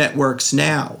at your networks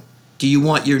now? Do you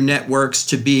want your networks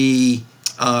to be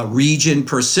region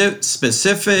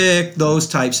specific, those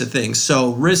types of things?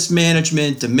 So risk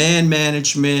management, demand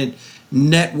management,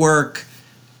 network,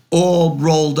 all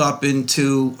rolled up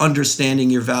into understanding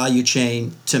your value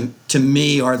chain, to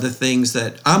me, are the things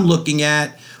that I'm looking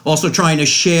at, also trying to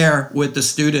share with the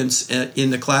students in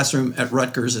the classroom at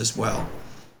Rutgers as well.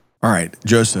 All right,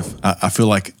 Joseph, I feel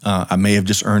like I may have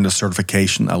just earned a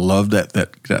certification. I love that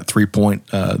 3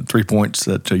 points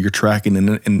that you're tracking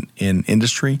in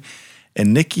industry.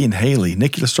 And Nikki and Haley,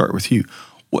 Nikki, let's start with you.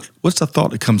 What's the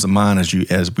thought that comes to mind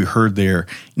as we heard there,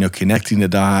 connecting the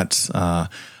dots,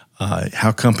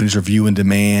 how companies are viewing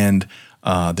demand,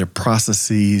 their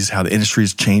processes, how the industry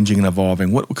is changing and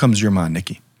evolving? What comes to your mind,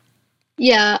 Nikki?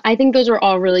 Yeah, I think those are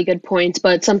all really good points,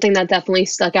 but something that definitely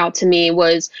stuck out to me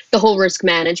was the whole risk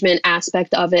management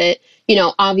aspect of it.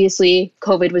 Obviously,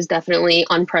 COVID was definitely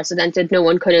unprecedented. No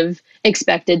one could have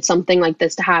expected something like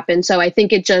this to happen. So I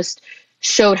think it just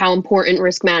showed how important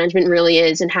risk management really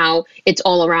is and how it's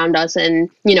all around us. And,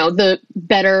 the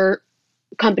better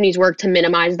companies work to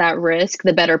minimize that risk,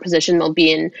 the better position they'll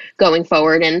be in going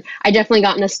forward. And I definitely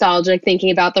got nostalgic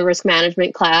thinking about the risk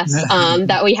management class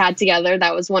that we had together.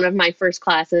 That was one of my first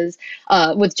classes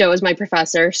with Joe as my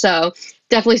professor. So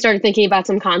definitely started thinking about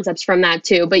some concepts from that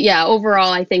too. But yeah,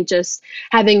 overall, I think just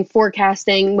having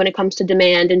forecasting when it comes to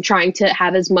demand and trying to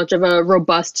have as much of a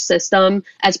robust system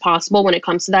as possible when it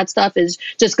comes to that stuff is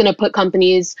just going to put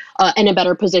companies in a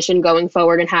better position going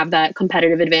forward and have that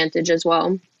competitive advantage as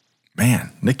well.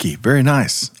 Man, Nikki, very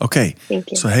nice. Okay.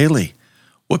 Thank you. So, Haley,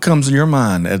 what comes in your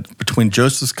mind between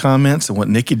Joseph's comments and what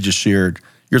Nikki just shared?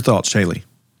 Your thoughts, Haley?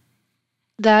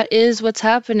 That is what's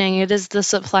happening. It is the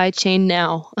supply chain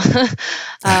now.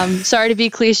 Sorry to be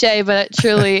cliche, but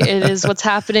truly it is what's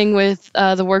happening with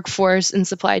the workforce and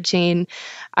supply chain.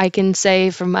 I can say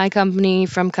from my company,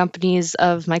 from companies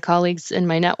of my colleagues in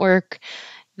my network,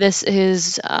 this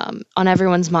is on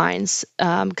everyone's minds.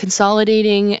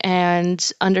 Consolidating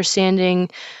and understanding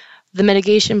the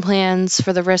mitigation plans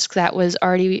for the risk that was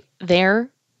already there,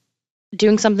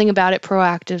 doing something about it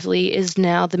proactively is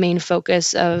now the main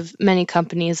focus of many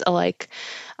companies alike.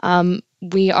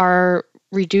 We are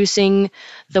reducing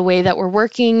the way that we're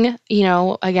working.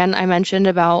 Again, I mentioned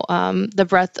about the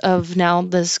breadth of now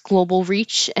this global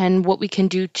reach and what we can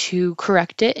do to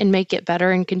correct it and make it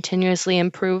better and continuously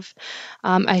improve.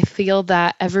 I feel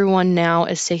that everyone now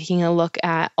is taking a look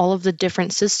at all of the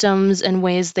different systems and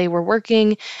ways they were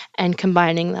working and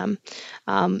combining them.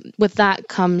 With that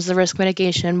comes the risk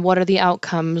mitigation. What are the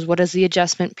outcomes? What is the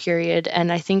adjustment period? And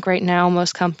I think right now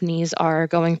most companies are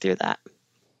going through that.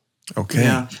 Okay.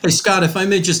 Yeah. Hey, Scott, if I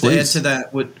may just Please. add to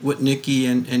that what Nikki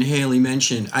and Haley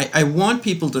mentioned, I want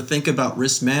people to think about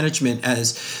risk management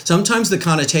as sometimes the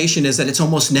connotation is that it's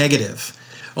almost negative.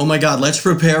 Oh my God, let's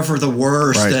prepare for the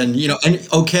worst, Right.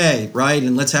 right?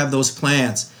 And let's have those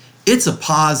plans. It's a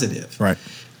positive. Right.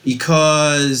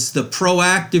 Because the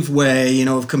proactive way,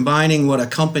 of combining what a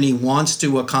company wants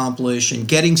to accomplish and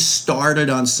getting started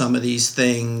on some of these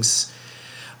things,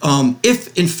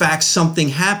 if in fact something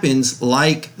happens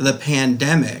like the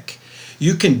pandemic,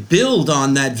 you can build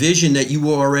on that vision that you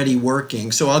were already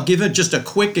working. So I'll give it just a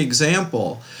quick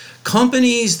example.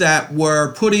 Companies that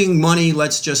were putting money,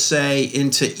 let's just say,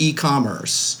 into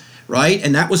e-commerce, right?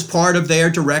 And that was part of their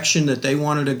direction that they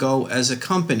wanted to go as a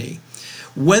company.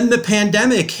 When the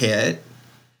pandemic hit,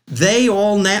 they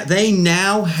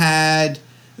now had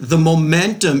the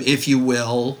momentum, if you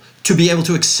will, to be able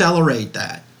to accelerate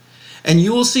that. And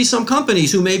you will see some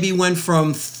companies who maybe went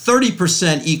from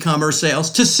 30% e-commerce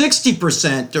sales to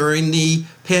 60% during the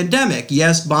pandemic.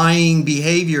 Yes, buying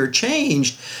behavior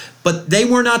changed, but they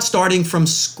were not starting from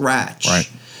scratch.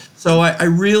 Right. So I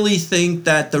really think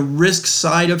that the risk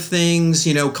side of things,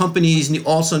 companies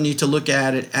also need to look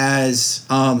at it as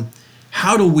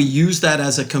how do we use that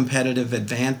as a competitive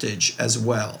advantage as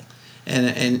well?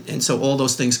 And so all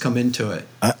those things come into it.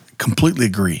 I completely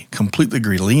agree.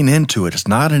 Lean into it. It's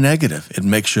not a negative. It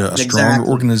makes you a stronger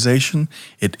organization.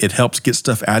 It helps get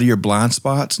stuff out of your blind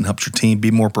spots and helps your team be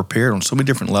more prepared on so many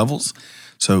different levels.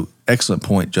 So excellent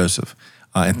point, Joseph.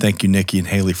 And thank you, Nikki and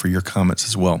Haley, for your comments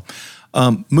as well.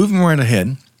 Moving right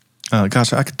ahead.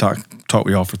 Gosh, I could talk with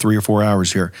y'all for 3 or 4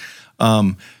 hours here.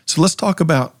 So let's talk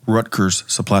about Rutgers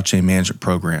Supply Chain Management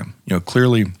Program.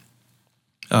 Clearly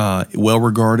well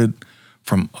regarded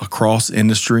from across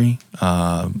industry.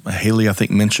 Haley, I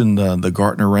think, mentioned the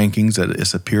Gartner rankings that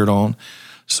it's appeared on.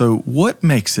 So what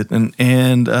makes it, and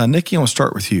Nikki, I want to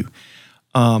start with you.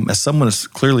 As someone who's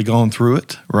clearly gone through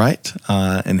it, right,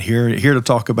 and here to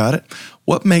talk about it,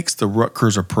 what makes the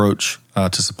Rutgers approach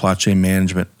to supply chain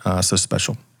management so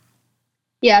special?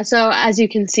 Yeah, so as you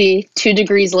can see, 2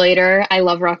 degrees later, I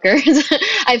love Rutgers.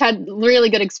 I've had really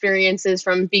good experiences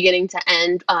from beginning to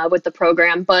end with the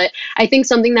program, but I think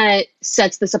something that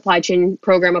sets the supply chain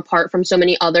program apart from so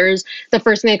many others, the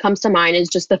first thing that comes to mind is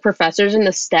just the professors and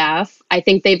the staff. I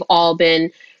think they've all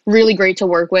been really great to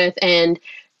work with, and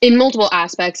in multiple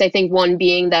aspects. I think one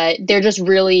being that they're just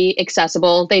really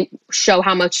accessible. They show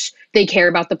how much they care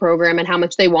about the program and how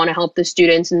much they want to help the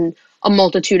students in a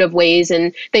multitude of ways.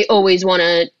 And they always want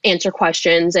to answer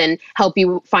questions and help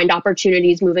you find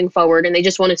opportunities moving forward. And they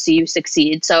just want to see you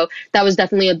succeed. So that was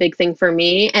definitely a big thing for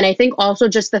me. And I think also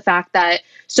just the fact that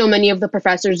so many of the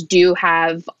professors do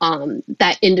have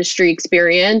that industry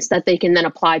experience that they can then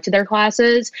apply to their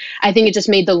classes. I think it just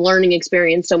made the learning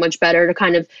experience so much better to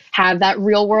kind of have that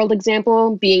real world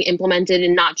example being implemented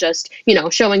and not just,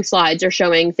 showing slides or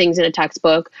showing things in a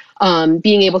textbook,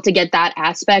 being able to get that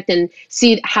aspect and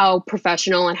see how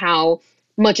professional and how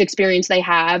much experience they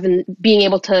have and being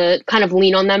able to kind of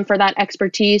lean on them for that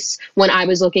expertise when I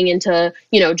was looking into,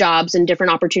 jobs and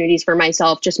different opportunities for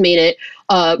myself just made it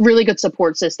a really good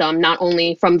support system, not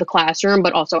only from the classroom,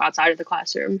 but also outside of the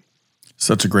classroom.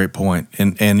 Such a great point.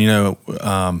 And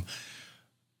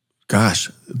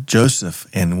Joseph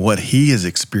and what he has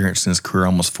experienced in his career,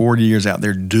 almost 40 years out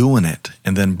there doing it,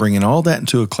 and then bringing all that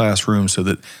into a classroom so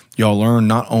that y'all learn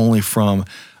not only from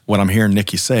what I'm hearing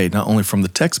Nikki say, not only from the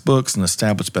textbooks and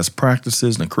established best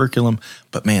practices and the curriculum,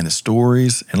 but man, the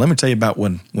stories. And let me tell you about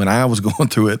when I was going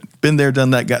through it, been there,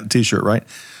 done that, got the t-shirt, right?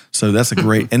 So that's a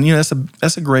great, and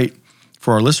that's a great,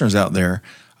 for our listeners out there,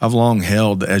 I've long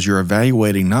held that as you're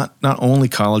evaluating not only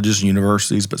colleges and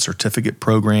universities, but certificate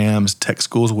programs, tech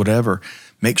schools, whatever,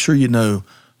 make sure you know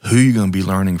who you're going to be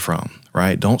learning from,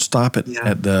 right? Don't stop at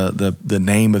the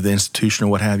name of the institution or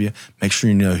what have you. Make sure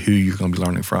you know who you're going to be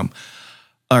learning from.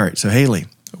 All right, so Haley,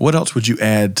 what else would you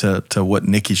add to what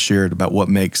Nikki shared about what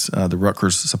makes the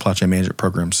Rutgers Supply Chain Management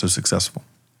Program so successful?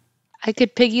 I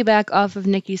could piggyback off of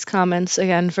Nikki's comments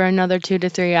again for another 2 to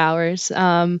 3 hours.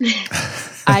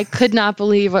 I could not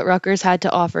believe what Rutgers had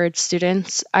to offer its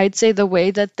students. I'd say the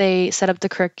way that they set up the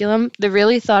curriculum, they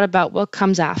really thought about what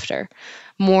comes after,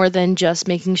 more than just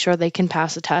making sure they can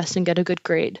pass a test and get a good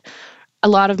grade. A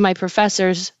lot of my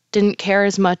professors didn't care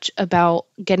as much about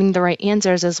getting the right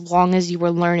answers as long as you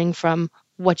were learning from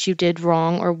what you did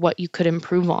wrong or what you could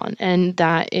improve on. And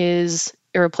that is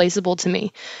irreplaceable to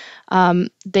me.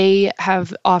 They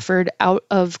have offered out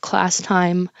of class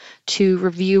time to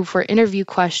review for interview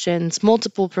questions,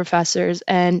 multiple professors,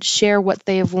 and share what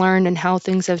they have learned and how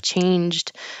things have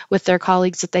changed with their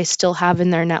colleagues that they still have in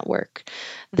their network.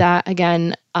 That,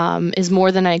 again, is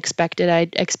more than I expected. I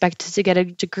expected to get a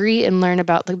degree and learn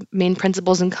about the main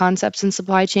principles and concepts in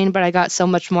supply chain, but I got so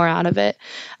much more out of it.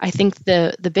 I think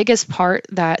the biggest part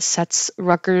that sets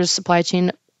Rutgers supply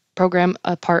chain program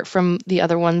apart from the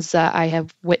other ones that I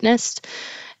have witnessed,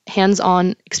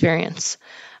 hands-on experience.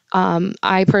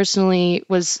 I personally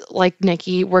was, like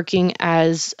Nikki, working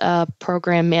as a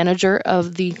program manager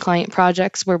of the client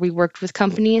projects where we worked with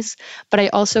companies, but I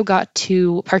also got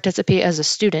to participate as a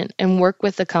student and work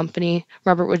with the company,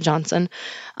 Robert Wood Johnson,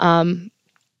 and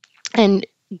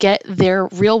get their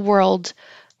real-world,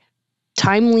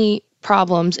 timely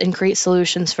problems and create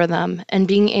solutions for them, and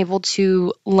being able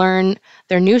to learn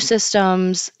their new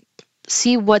systems,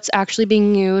 see what's actually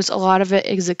being used. A lot of it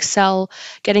is Excel.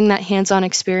 Getting that hands-on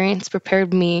experience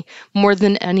prepared me more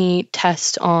than any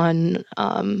test on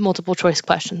multiple choice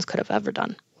questions could have ever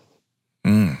done.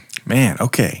 Man,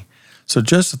 okay. So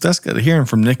Joseph, that's good. Hearing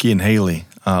from Nikki and Haley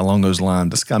along those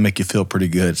lines, that's got to make you feel pretty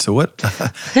good. So what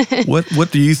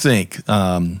do you think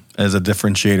as a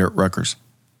differentiator at Rutgers?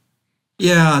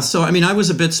 Yeah, so I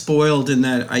was a bit spoiled in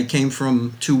that I came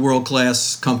from 2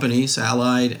 world-class companies,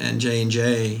 Allied and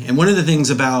J&J. And one of the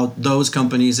things about those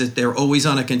companies is that they're always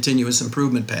on a continuous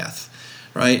improvement path,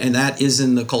 right? And that is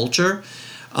in the culture.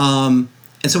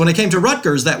 And so when I came to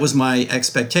Rutgers, that was my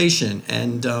expectation.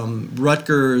 And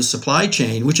Rutgers Supply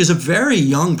Chain, which is a very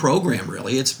young program,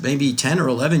 really, it's maybe 10 or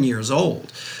 11 years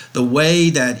old. The way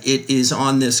that it is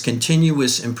on this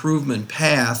continuous improvement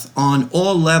path on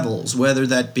all levels, whether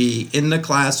that be in the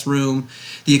classroom,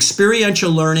 the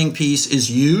experiential learning piece is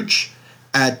huge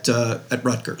at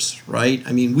Rutgers, right?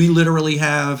 We literally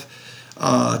have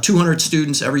 200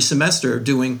 students every semester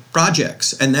doing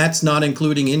projects, and that's not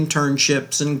including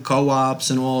internships and co-ops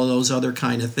and all of those other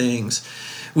kind of things.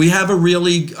 We have a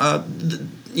really,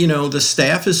 the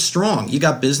staff is strong. You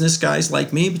got business guys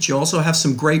like me, but you also have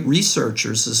some great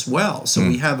researchers as well. So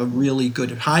we have a really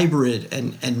good hybrid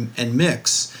and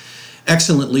mix.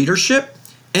 Excellent leadership,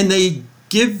 and they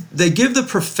give the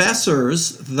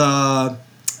professors the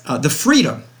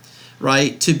freedom,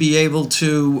 right, to be able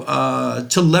to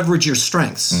leverage your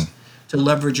strengths,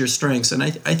 and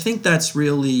I think that's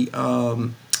really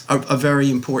a very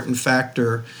important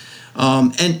factor.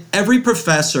 And every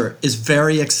professor is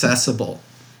very accessible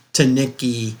to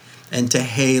Nikki and to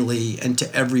Haley and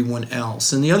to everyone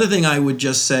else. And the other thing I would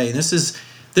just say, and this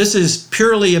is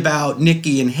purely about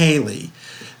Nikki and Haley,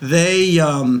 they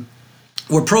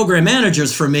were program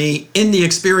managers for me in the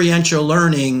experiential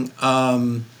learning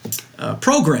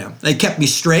program. They kept me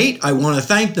straight. I want to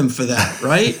thank them for that,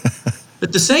 right?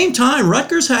 At the same time,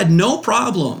 Rutgers had no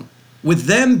problem with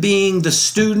them being the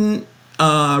student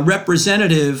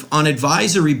representative on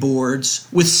advisory boards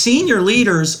with senior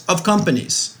leaders of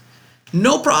companies.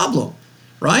 No problem,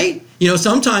 right?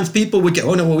 Sometimes people would get,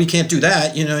 oh no, well, we can't do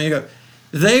that. You go.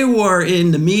 They were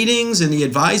in the meetings, in the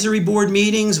advisory board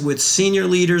meetings with senior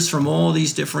leaders from all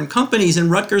these different companies,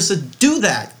 and Rutgers said, do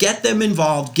that, get them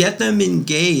involved, get them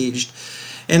engaged.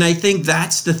 And I think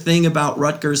that's the thing about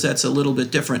Rutgers that's a little bit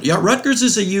different. Yeah, Rutgers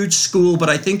is a huge school, but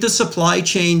I think the supply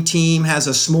chain team has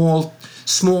a small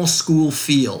school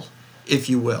feel, if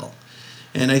you will.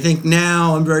 And I think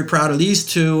now I'm very proud of these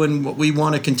two, and what we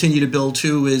want to continue to build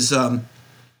too is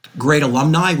great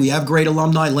alumni. We have great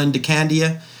alumni. Len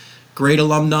DeCandia, great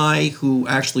alumni who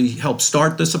actually helped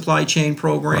start the supply chain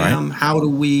program. Right. How do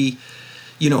we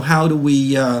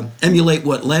emulate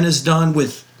what Len has done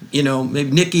with,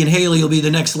 maybe Nikki and Haley will be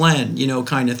the next Len,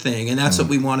 kind of thing. And that's what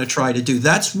we want to try to do.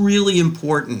 That's really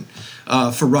important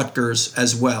for Rutgers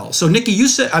as well. So Nikki,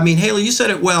 Haley, you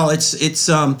said it well.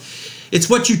 It's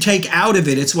what you take out of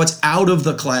it. It's what's out of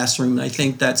the classroom. And I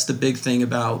think that's the big thing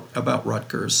about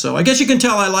Rutgers. So I guess you can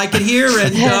tell I like it here,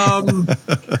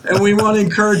 and we want to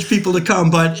encourage people to come.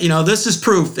 But this is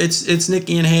proof. It's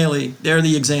Nikki and Haley. They're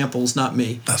the examples, not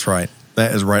me. That's right.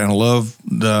 That is right. And I love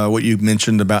what you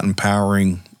mentioned about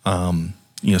empowering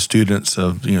students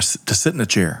to sit in a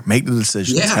chair, make the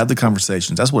decisions, have the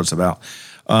conversations. That's what it's about.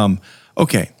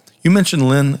 Okay, you mentioned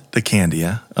Len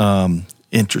DeCandia.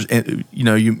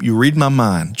 You read my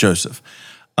mind, Joseph.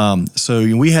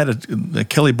 So we had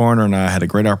Kelly Barner and I had a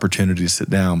great opportunity to sit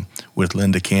down with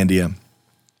Len DeCandia.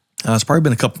 It's probably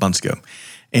been a couple months ago.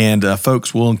 And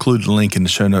folks, we'll include the link in the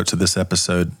show notes of this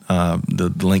episode,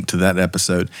 the link to that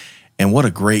episode. And what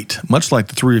a great, much like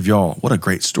the three of y'all, what a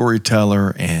great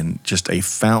storyteller and just a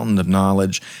fountain of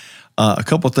knowledge. A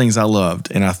couple of things I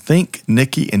loved, and I think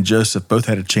Nikki and Joseph both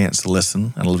had a chance to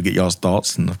listen. I'd love to get y'all's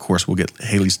thoughts, and of course we'll get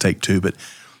Haley's take too. But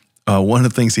one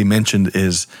of the things he mentioned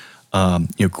is,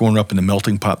 growing up in the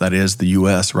melting pot that is the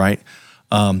U.S., right?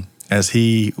 As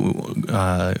a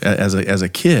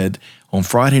kid, on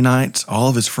Friday nights, all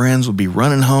of his friends would be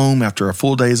running home after a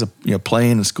full days of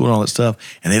playing and school and all that stuff,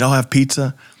 and they'd all have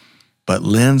pizza. But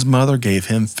Len's mother gave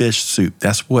him fish soup.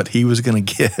 That's what he was going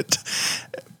to get.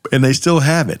 And they still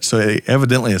have it. So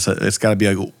evidently it's got to be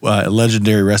a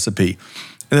legendary recipe.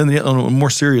 And then on a more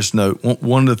serious note,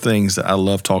 one of the things that I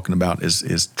love talking about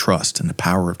is trust and the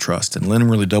power of trust. And Len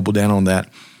really doubled down on that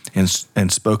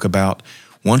and spoke about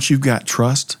once you've got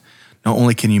trust, not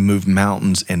only can you move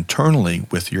mountains internally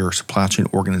with your supply chain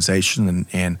organization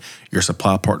and your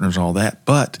supply partners and all that,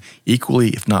 but equally,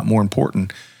 if not more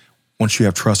important, once you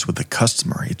have trust with the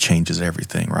customer, it changes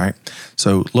everything, right?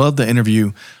 So love the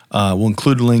interview. We'll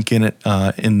include a link in it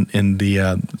in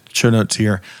the show notes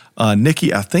here.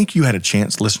 Nikki, I think you had a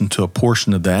chance to listen to a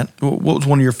portion of that. What was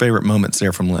one of your favorite moments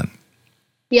there from Len?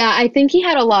 Yeah, I think he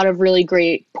had a lot of really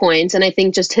great points. And I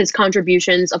think just his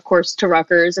contributions, of course, to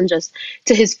Rutgers and just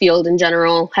to his field in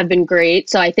general have been great.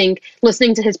 So I think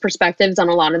listening to his perspectives on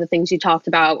a lot of the things you talked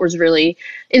about was really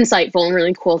insightful and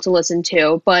really cool to listen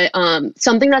to. But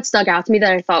something that stuck out to me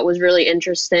that I thought was really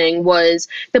interesting was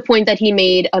the point that he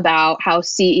made about how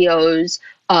CEOs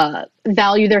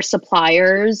value their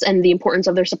suppliers and the importance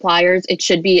of their suppliers. It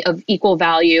should be of equal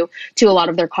value to a lot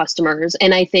of their customers.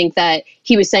 And I think that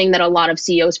he was saying that a lot of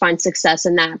CEOs find success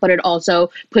in that, but it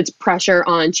also puts pressure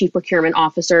on chief procurement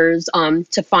officers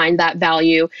to find that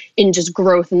value in just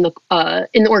growth in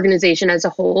the organization as a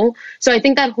whole. So I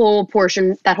think that whole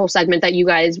portion, that whole segment that you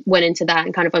guys went into that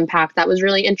and kind of unpacked, that was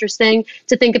really interesting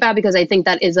to think about, because I think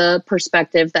that is a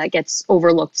perspective that gets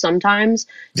overlooked sometimes.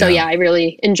 So yeah, I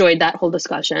really enjoyed that whole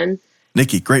discussion.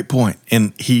 Nikki, great point.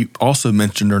 And he also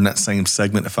mentioned during that same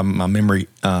segment, if my memory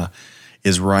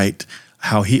is right,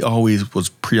 how he always was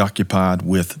preoccupied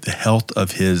with the health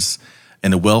of his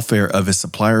and the welfare of his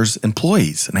suppliers'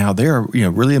 employees, and how they're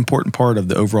really important part of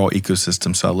the overall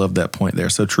ecosystem. So I love that point there.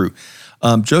 So true.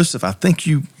 Joseph, I think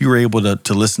you were able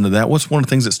to listen to that. What's one of the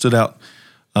things that stood out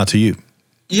to you?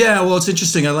 Yeah, well, it's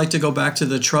interesting. I like to go back to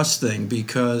the trust thing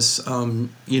because, and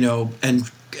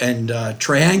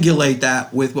triangulate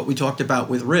that with what we talked about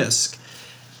with risk.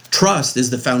 Trust is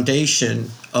the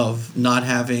foundation of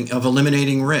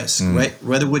eliminating risk, right?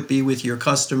 Whether it be with your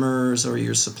customers or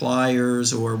your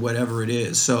suppliers or whatever it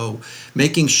is. So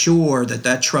making sure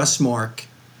that trust mark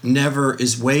never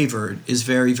is wavered is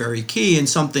very, very key, and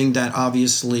something that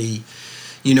obviously,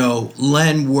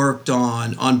 Len worked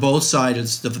on both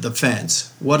sides of the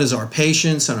fence. What is our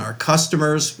patients and our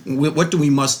customers? What do we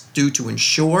must do to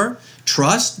ensure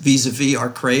trust vis-a-vis our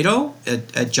credo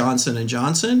at Johnson &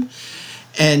 Johnson?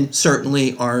 And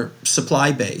certainly our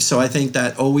supply base. So I think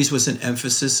that always was an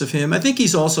emphasis of him. I think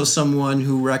he's also someone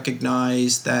who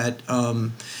recognized that,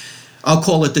 I'll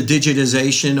call it the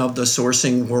digitization of the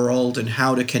sourcing world and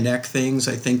how to connect things.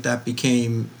 I think that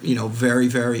became, very,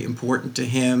 very important to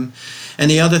him. And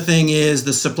the other thing is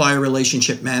the supplier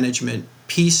relationship management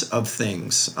piece of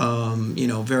things,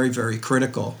 very, very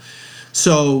critical.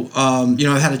 So,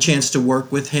 I've had a chance to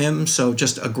work with him. So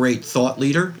just a great thought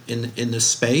leader in this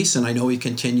space. And I know he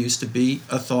continues to be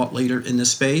a thought leader in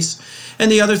this space.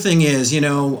 And the other thing is,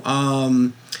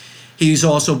 he's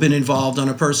also been involved on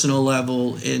a personal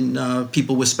level in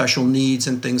people with special needs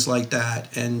and things like that.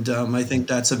 And I think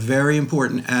that's a very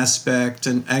important aspect.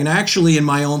 And actually in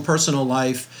my own personal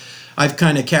life, I've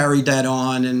kind of carried that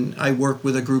on. And I work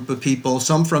with a group of people,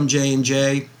 some from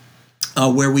J&J,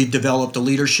 where we've developed a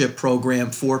leadership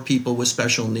program for people with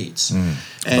special needs.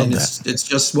 And it's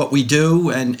just what we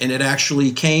do. And it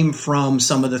actually came from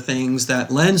some of the things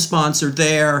that Len sponsored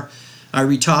there. I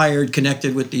retired,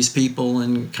 connected with these people,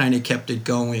 and kind of kept it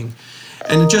going.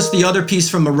 And just the other piece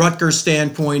from a Rutgers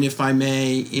standpoint, if I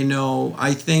may,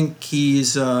 I think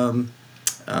he's, I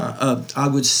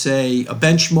would say, a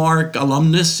benchmark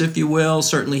alumnus, if you will.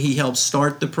 Certainly he helped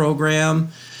start the program.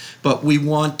 But we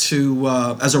want to,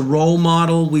 as a role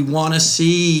model, we want to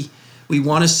see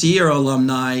our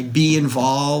alumni be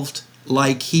involved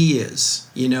like he is.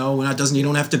 And that you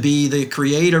don't have to be the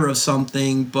creator of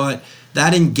something, but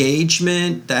that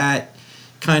engagement, that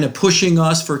kind of pushing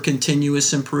us for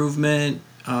continuous improvement,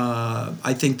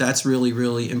 I think that's really,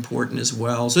 really important as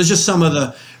well. So it's just some of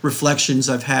the reflections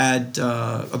I've had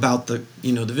about the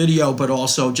video, but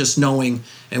also just knowing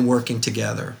and working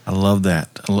together. I love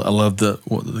that. I love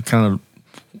the kind of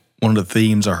one of the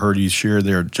themes I heard you share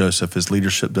there, Joseph, is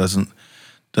leadership doesn't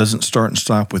start and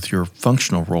stop with your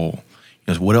functional role.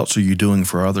 What else are you doing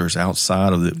for others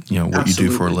outside of what Absolutely. you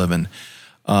do for a living?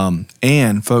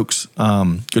 And folks,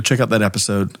 go check out that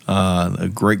episode. A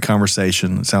great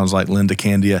conversation. It sounds like Len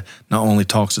DeCandia not only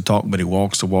talks the talk, but he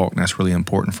walks the walk, and that's really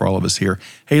important for all of us here.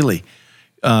 Haley,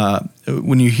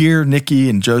 when you hear Nikki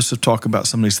and Joseph talk about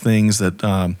some of these things that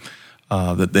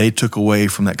that they took away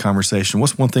from that conversation,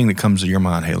 what's one thing that comes to your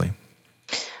mind, Haley?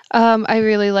 I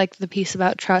really like the piece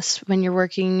about trust when you're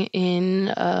working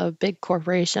in a big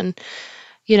corporation.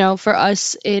 For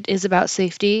us, it is about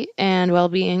safety and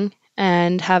well-being.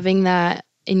 And having that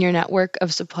in your network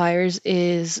of suppliers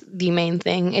is the main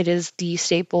thing. It is the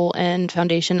staple and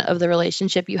foundation of the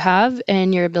relationship you have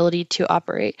and your ability to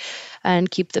operate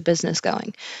and keep the business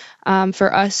going.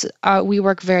 For us, we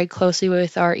work very closely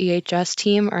with our EHS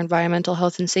team, our environmental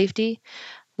health and safety.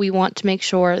 We want to make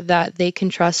sure that they can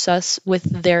trust us with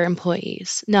their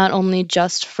employees, not only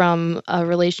just from a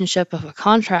relationship of a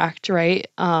contract, right?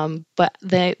 But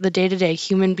the day-to-day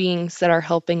human beings that are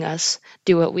helping us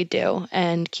do what we do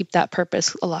and keep that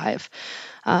purpose alive.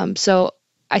 So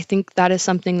I think that is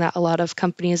something that a lot of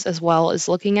companies as well is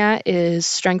looking at, is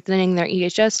strengthening their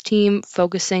EHS team,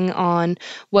 focusing on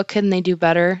what can they do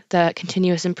better, that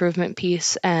continuous improvement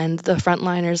piece, and the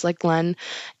frontliners like Glenn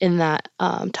in that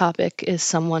topic is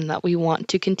someone that we want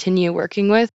to continue working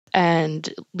with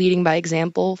and leading by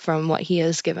example from what he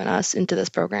has given us into this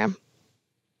program.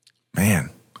 Man,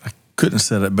 I couldn't have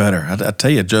said it better. I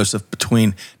tell you, Joseph,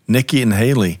 between Nikki and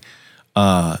Haley,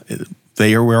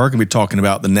 we are going to be talking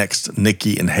about the next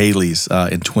Nikki and Haley's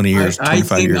in 20 years,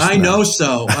 25 years. I know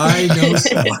so.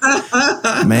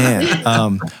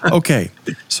 Man. Okay.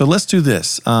 So let's do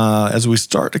this. As we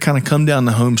start to kind of come down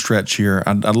the home stretch here,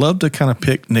 I'd love to kind of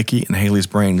pick Nikki and Haley's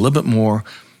brain a little bit more,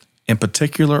 in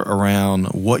particular around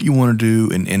what you want to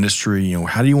do in industry.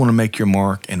 How do you want to make your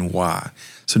mark and why?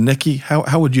 So Nikki,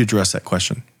 how would you address that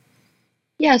question?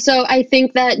 Yeah, so I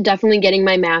think that definitely getting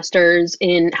my master's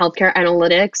in healthcare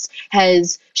analytics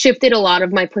has shifted a lot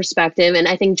of my perspective. And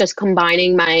I think just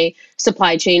combining my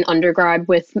supply chain undergrad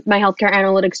with my healthcare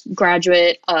analytics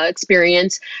graduate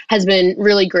experience has been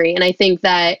really great. And I think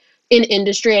that in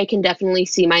industry, I can definitely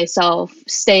see myself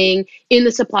staying in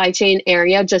the supply chain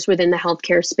area just within the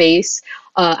healthcare space.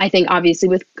 I think obviously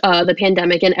with the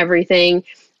pandemic and everything,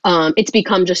 it's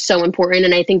become just so important.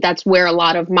 And I think that's where a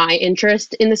lot of my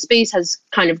interest in the space has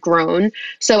kind of grown.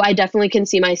 So I definitely can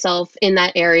see myself in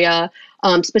that area,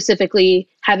 specifically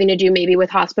having to do maybe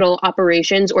with hospital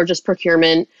operations or just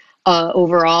procurement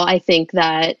overall. I think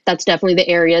that that's definitely the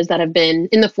areas that have been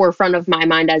in the forefront of my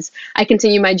mind as I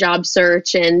continue my job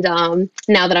search and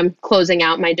now that I'm closing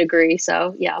out my degree.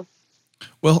 So, yeah.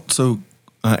 Well, so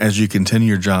as you continue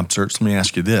your job search, let me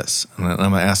ask you this, and I'm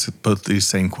going to ask both these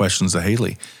same questions to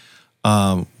Haley.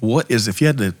 What is, if you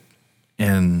had to,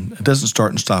 and it doesn't start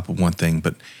and stop with one thing,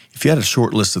 but if you had a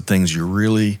short list of things you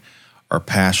really are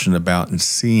passionate about and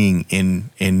seeing in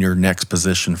your next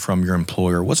position from your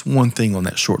employer, what's one thing on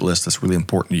that short list that's really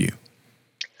important to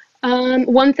you?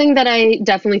 One thing that I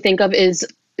definitely think of is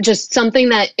just something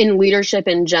that in leadership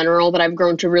in general that I've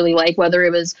grown to really like, whether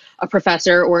it was a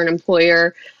professor or an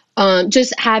employer.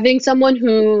 Just having someone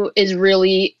who is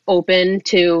really open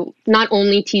to not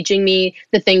only teaching me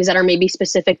the things that are maybe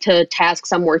specific to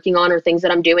tasks I'm working on or things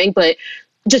that I'm doing, but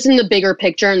just in the bigger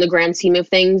picture and the grand scheme of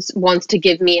things, wants to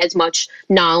give me as much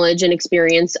knowledge and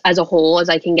experience as a whole as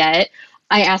I can get.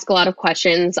 I ask a lot of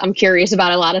questions. I'm curious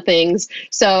about a lot of things.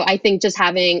 So I think just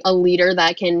having a leader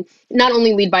that can not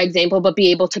only lead by example, but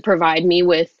be able to provide me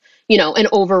with, an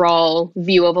overall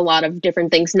view of a lot of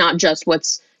different things, not just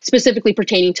what's specifically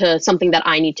pertaining to something that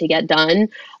I need to get done.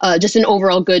 Just an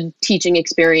overall good teaching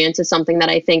experience is something that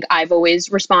I think I've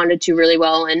always responded to really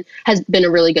well and has been a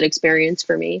really good experience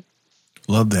for me.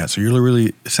 Love that. So you're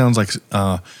really, it sounds like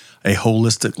a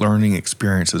holistic learning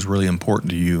experience is really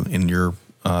important to you in your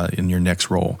next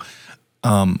role.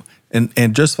 And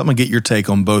just I'm going to get your take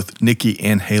on both Nikki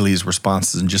and Haley's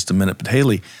responses in just a minute. But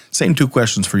Haley, same two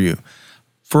questions for you.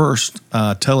 First,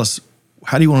 tell us,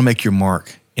 how do you want to make your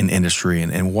mark in industry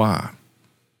and why?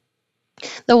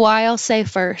 The why I'll say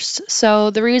first. So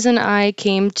the reason I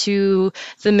came to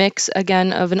the mix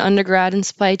again of an undergrad in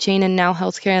supply chain and now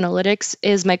healthcare analytics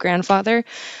is my grandfather,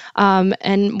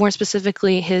 and more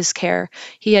specifically his care.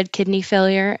 He had kidney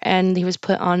failure and he was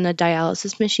put on a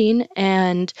dialysis machine.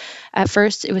 And at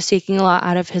first it was taking a lot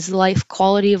out of his life,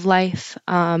 quality of life,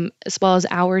 as well as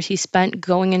hours he spent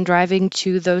going and driving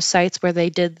to those sites where they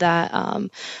did that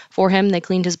for him. They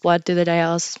cleaned his blood through the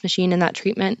dialysis machine and that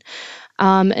treatment.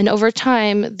 And over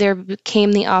time, there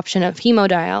became the option of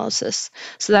hemodialysis.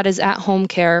 So that is at-home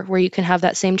care where you can have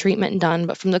that same treatment done,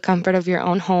 but from the comfort of your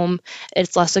own home.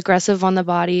 It's less aggressive on the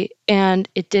body, and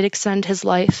it did extend his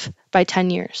life by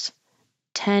 10 years.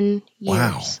 10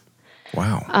 years.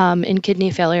 Wow. In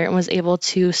kidney failure, and was able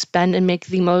to spend and make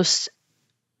the most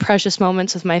precious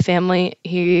moments with my family.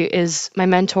 He is my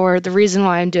mentor, the reason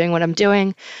why I'm doing what I'm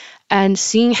doing. And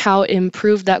seeing how it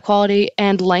improved that quality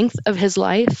and length of his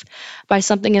life by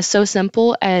something as so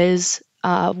simple as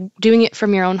doing it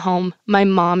from your own home. My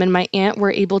mom and my aunt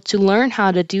were able to learn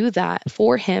how to do that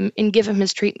for him and give him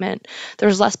his treatment. There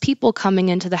was less people coming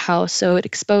into the house, so it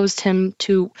exposed him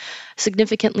to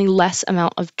significantly less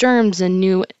amount of germs and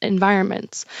new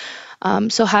environments.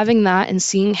 So having that and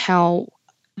seeing how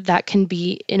that can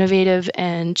be innovative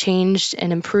and changed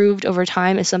and improved over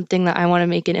time is something that I want to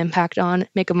make an impact on,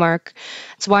 make a mark.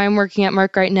 That's why I'm working at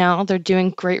Merck right now. They're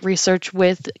doing great research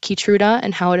with Keytruda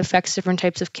and how it affects different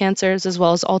types of cancers, as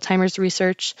well as Alzheimer's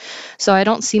research. So I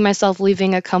don't see myself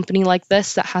leaving a company like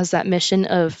this that has that mission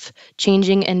of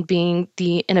changing and being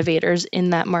the innovators in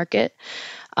that market.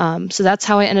 So that's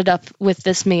how I ended up with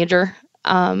this major.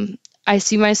 I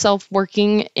see myself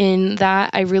working in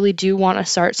that. I really do want to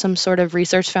start some sort of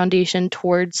research foundation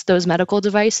towards those medical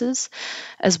devices,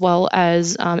 as well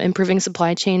as improving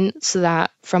supply chain so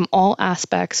that from all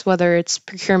aspects, whether it's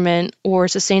procurement or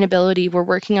sustainability, we're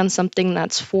working on something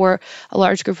that's for a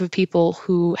large group of people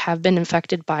who have been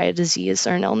infected by a disease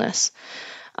or an illness.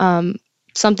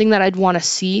 Something that I'd want to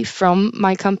see from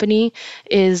my company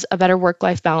is a better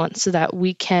work-life balance so that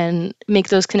we can make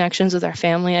those connections with our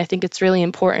family. I think it's really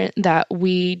important that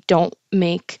we don't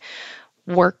make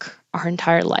work our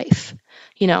entire life.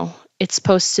 It's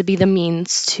supposed to be the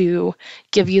means to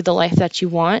give you the life that you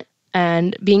want,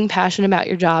 And being passionate about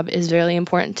your job is very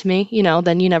important to me.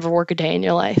 Then you never work a day in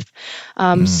your life.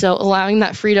 So allowing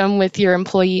that freedom with your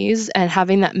employees and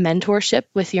having that mentorship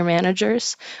with your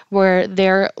managers where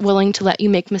they're willing to let you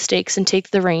make mistakes and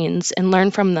take the reins and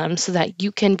learn from them so that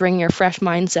you can bring your fresh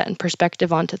mindset and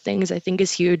perspective onto things, I think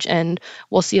is huge. And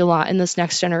we'll see a lot in this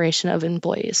next generation of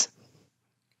employees.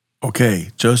 Okay,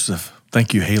 Joseph,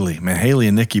 thank you, Haley. Man, Haley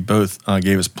and Nikki both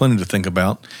gave us plenty to think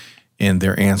about in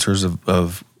their answers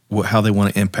of how they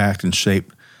want to impact and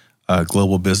shape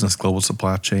global business, global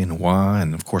supply chain, and why,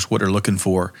 and of course what they're looking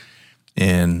for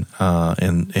in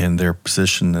their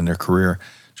position and their career.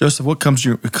 Joseph, what comes to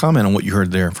your comment on what you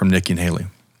heard there from Nikki and Haley?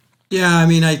 Yeah, I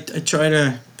mean, I try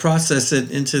to process it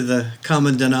into the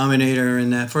common denominator in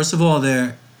that, first of all,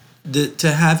 to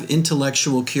have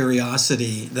intellectual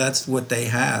curiosity, that's what they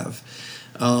have.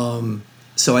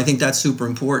 So I think that's super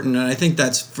important, and I think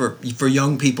that's for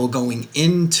young people going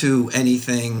into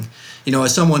anything.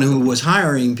 As someone who was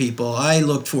hiring people, I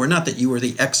looked for, not that you were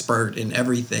the expert in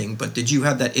everything, but did you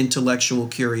have that intellectual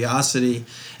curiosity?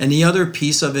 And the other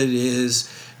piece of it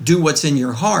is do what's in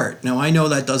your heart. Now, I know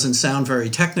that doesn't sound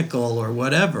very technical or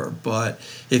whatever, but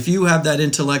if you have that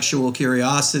intellectual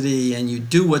curiosity and you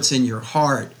do what's in your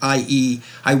heart, i.e.,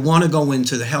 I want to go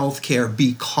into the healthcare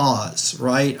because,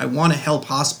 right? I want to help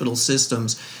hospital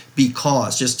systems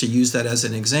because, just to use that as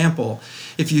an example,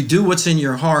 if you do what's in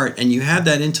your heart and you have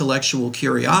that intellectual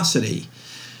curiosity,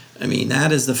 I mean,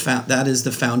 that is the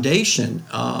foundation,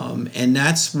 and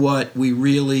that's what we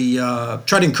really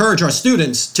try to encourage our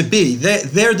students to be.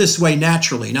 They're this way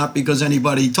naturally, not because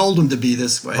anybody told them to be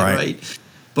this way, right?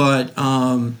 But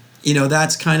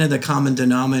that's kind of the common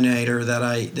denominator that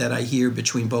I hear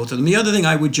between both of them. The other thing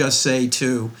I would just say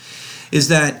too is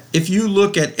that if you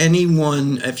look at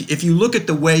anyone, if you look at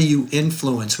the way you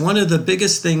influence, one of the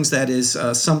biggest things that is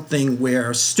something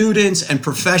where students and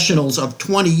professionals of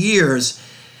 20 years,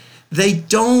 they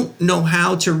don't know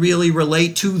how to really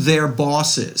relate to their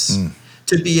bosses,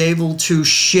 to be able to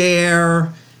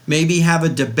share, maybe have a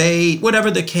debate,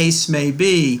 whatever the case may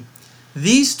be.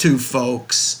 These two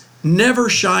folks never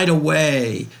shied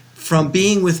away from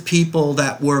being with people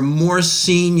that were more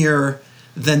senior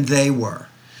than they were.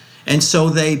 And so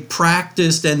they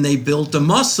practiced and they built a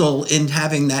muscle in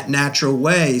having that natural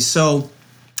way. So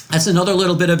that's another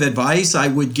little bit of advice I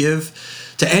would give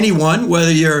to anyone,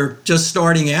 whether you're just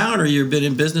starting out or you've been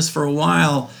in business for a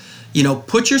while.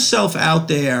 Put yourself out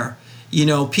there.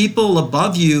 People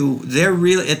above you, they're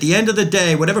really, at the end of the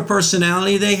day, whatever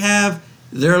personality they have,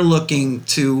 they're looking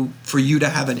for you to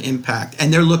have an impact,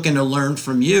 and they're looking to learn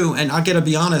from you. And I got to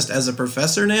be honest, as a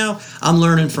professor now, I'm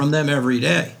learning from them every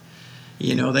day.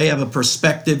 They have a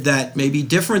perspective that may be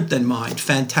different than mine.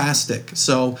 Fantastic.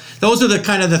 So those are the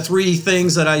kind of the three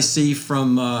things that I see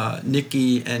from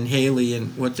Nikki and Haley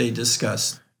and what they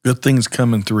discussed. Good things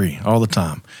come in three all the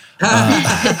time.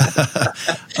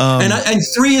 And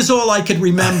three is all I could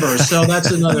remember, so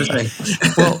that's another thing.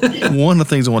 Well, one of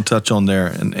the things I want to touch on there,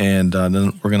 and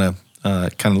then we're going to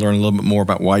kind of learn a little bit more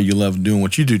about why you love doing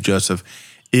what you do, Joseph,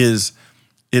 is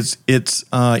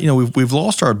we've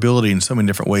lost our ability in so many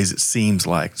different ways. It seems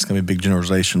like it's going to be a big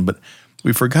generalization, but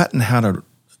we've forgotten how to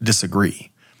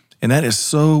disagree, and that is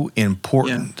so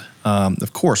important. Yeah.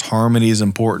 Of course, harmony is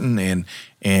important,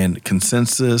 and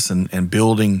consensus and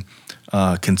building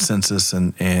consensus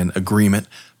and agreement.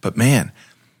 But man,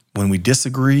 when we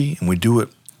disagree and we do it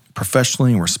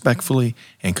professionally and respectfully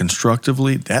and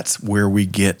constructively, that's where we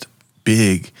get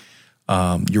big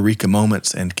eureka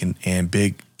moments and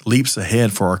big leaps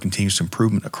ahead for our continuous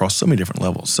improvement across so many different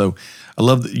levels. So I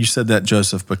love that you said that,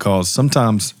 Joseph, because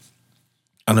sometimes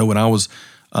I know when I was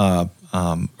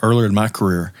earlier in my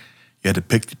career, you had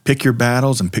to pick your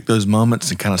battles and pick those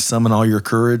moments and kind of summon all your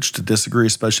courage to disagree,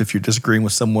 especially if you're disagreeing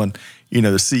with someone, the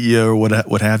CEO or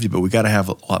what have you. But we got to have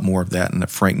a lot more of that and that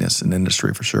frankness in the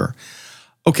industry for sure.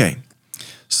 Okay,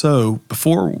 so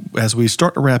as we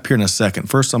start to wrap here in a second,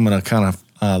 first I'm going to kind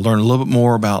of learn a little bit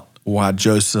more about why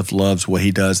Joseph loves what he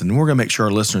does, and we're going to make sure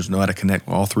our listeners know how to connect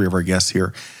with all three of our guests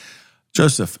here.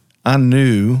 Joseph, I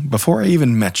knew before I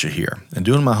even met you here and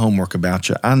doing my homework about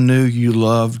you, I knew you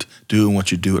loved doing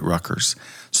what you do at Rutgers.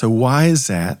 So why is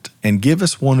that? And give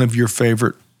us one of your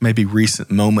favorite, maybe recent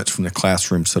moments from the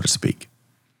classroom, so to speak.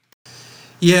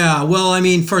 Yeah, well,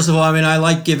 first of all, I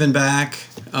like giving back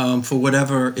for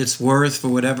whatever it's worth, for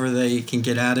whatever they can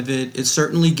get out of it. It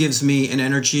certainly gives me an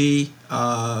energy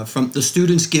from the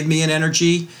students give me an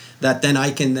energy that then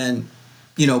I can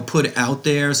put out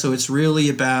there. So it's really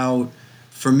about,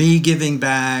 for me, giving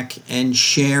back and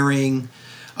sharing.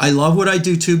 I love what I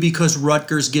do too because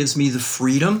Rutgers gives me the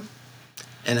freedom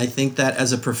And I think that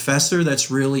as a professor,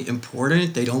 that's really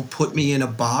important. They don't put me in a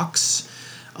box.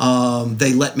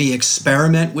 They let me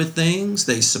experiment with things.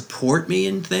 They support me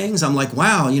in things. I'm like,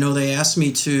 wow, they asked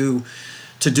me to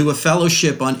do a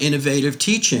fellowship on innovative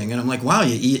teaching. And I'm like, wow,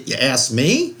 you asked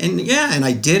me? And and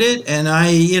I did it. And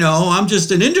I'm just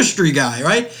an industry guy,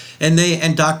 right?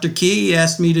 And Dr. Key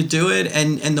asked me to do it,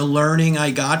 and the learning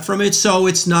I got from it. So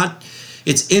it's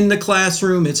in the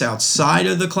classroom, it's outside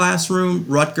of the classroom.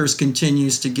 Rutgers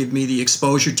continues to give me the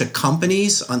exposure to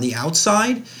companies on the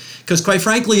outside. Because quite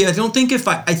frankly, I think if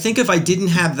I didn't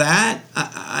have that,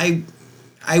 I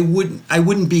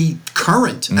wouldn't be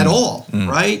current at all,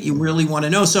 right? You really want to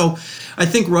know. So I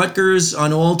think Rutgers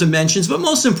on all dimensions, but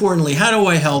most importantly, how do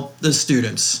I help the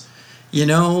students?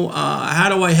 How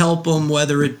do I help them,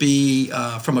 whether it be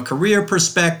from a career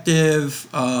perspective,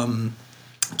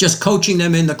 just coaching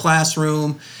them in the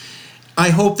classroom. I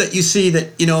hope that you see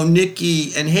that,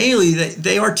 Nikki and Haley,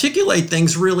 they articulate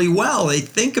things really well. They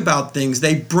think about things.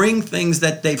 They bring things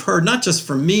that they've heard, not just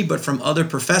from me, but from other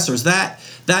professors. That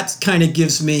kind of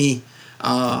gives me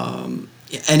an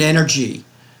energy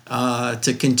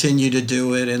to continue to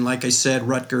do it. And like I said,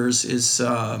 Rutgers is,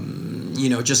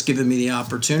 just giving me the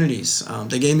opportunities.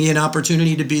 They gave me an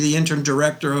opportunity to be the interim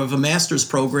director of a master's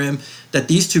program that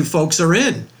these two folks are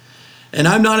in. And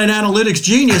I'm not an analytics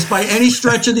genius by any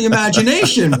stretch of the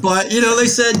imagination, but they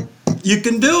said you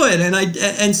can do it,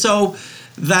 and so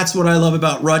that's what I love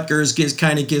about Rutgers.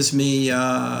 Gives me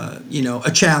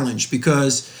a challenge,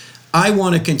 because I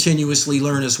want to continuously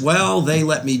learn as well. They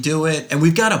let me do it, and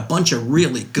we've got a bunch of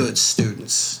really good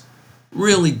students,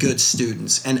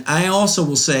 and I also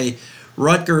will say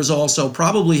Rutgers also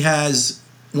probably has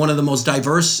one of the most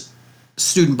diverse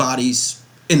student bodies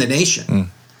in the nation.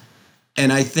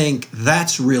 And I think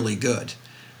that's really good,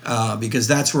 because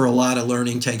that's where a lot of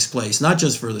learning takes place, not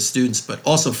just for the students, but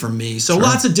also for me. So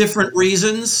Lots of different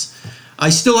reasons. I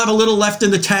still have a little left in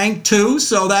the tank too,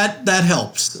 so that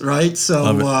helps, right?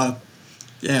 So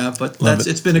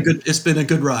it's been a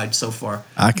good ride so far.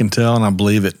 I can tell, and I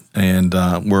believe it. And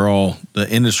the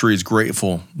industry is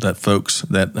grateful that folks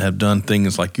that have done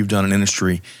things like you've done in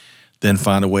industry then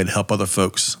find a way to help other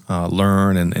folks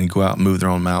learn and go out and move their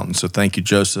own mountains. So thank you,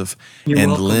 Joseph. You're and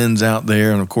welcome. Lynn's out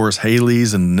there, and of course,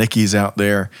 Haley's and Nikki's out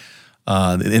there.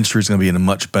 The industry is going to be in a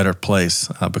much better place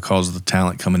because of the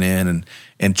talent coming in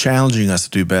and challenging us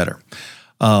to do better.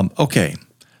 Okay,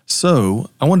 so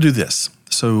I want to do this.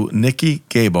 So Nikki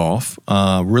Gaboff,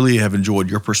 really have enjoyed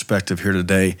your perspective here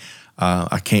today.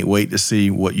 I can't wait to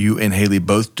see what you and Haley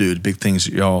both do, the big things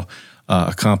that y'all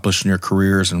accomplish in your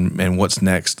careers and what's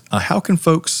next. How can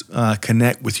folks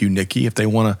connect with you, Nikki, if they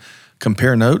want to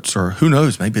compare notes, or who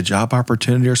knows, maybe a job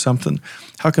opportunity or something?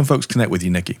 How can folks connect with you,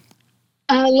 Nikki?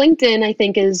 LinkedIn, I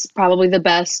think, is probably the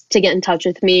best to get in touch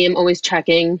with me. I'm always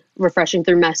checking, refreshing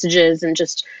through messages, and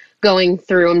just going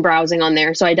through and browsing on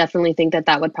there. So I definitely think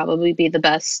that would probably be the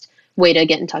best way to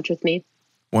get in touch with me.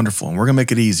 Wonderful. And we're going to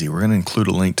make it easy. We're going to include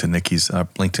a link to Nikki's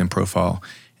LinkedIn profile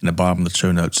in the bottom of the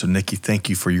show notes. So, Nikki, thank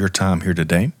you for your time here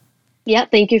today. Yeah,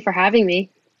 thank you for having me.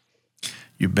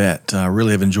 You bet. I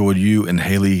really have enjoyed you and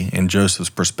Haley and Joseph's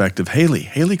perspective.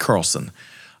 Haley Carlson,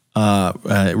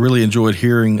 really enjoyed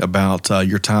hearing about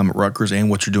your time at Rutgers and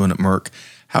what you're doing at Merck.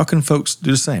 How can folks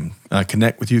do the same?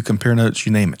 Connect with you, compare notes,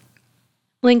 you name it.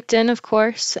 LinkedIn, of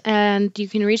course, and you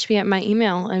can reach me at my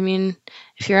email. I mean,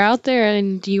 if you're out there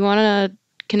and you want to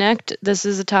connect, this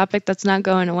is a topic that's not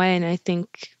going away, and I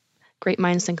think great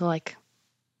minds think alike.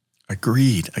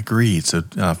 Agreed. So,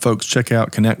 folks, check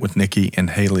out, connect with Nikki and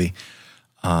Haley,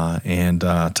 and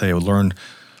tell you, learn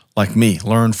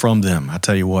from them. I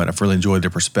tell you what, I've really enjoyed their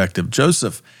perspective.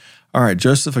 Joseph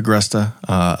Agresta,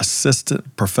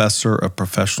 Assistant Professor of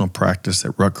Professional Practice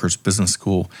at Rutgers Business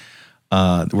School.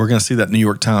 We're going to see that New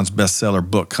York Times bestseller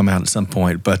book come out at some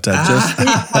point, but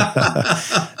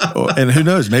and who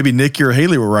knows, maybe Nikki or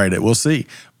Haley will write it. We'll see.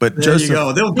 But there Joseph, you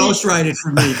go. They'll ghostwrite it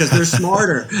for me because they're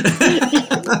smarter.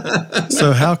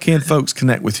 So how can folks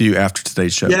connect with you after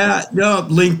today's show? Yeah, no,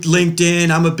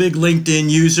 LinkedIn. I'm a big LinkedIn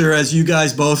user, as you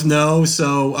guys both know.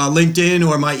 So LinkedIn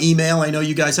or my email. I know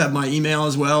you guys have my email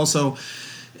as well. So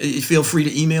feel free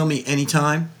to email me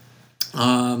anytime.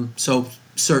 So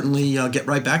certainly get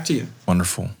right back to you.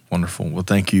 Wonderful. Well,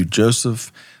 thank you,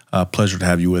 Joseph. Pleasure to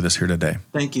have you with us here today.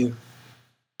 Thank you.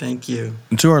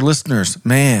 And to our listeners,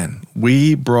 man,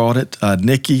 we brought it.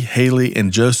 Nikki, Haley,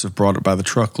 and Joseph brought it by the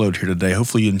truckload here today.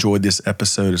 Hopefully you enjoyed this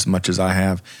episode as much as I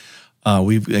have.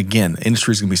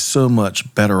 Industry is going to be so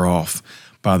much better off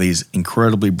by these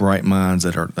incredibly bright minds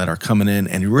that are coming in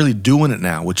and really doing it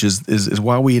now, which is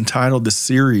why we entitled this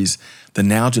series The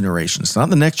Now Generation. It's not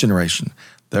the next generation.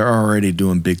 They're already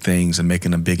doing big things and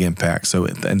making a big impact. So,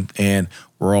 and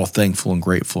we're all thankful and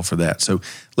grateful for that. So,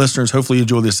 listeners, hopefully you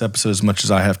enjoy this episode as much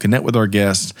as I have. Connect with our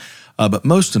guests. But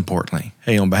most importantly,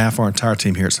 hey, on behalf of our entire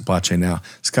team here at Supply Chain Now,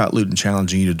 Scott Luton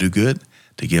challenging you to do good,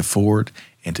 to give forward,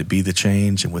 and to be the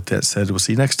change. And with that said, we'll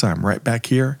see you next time right back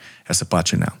here at Supply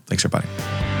Chain Now. Thanks, everybody.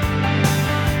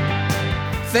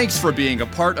 Thanks for being a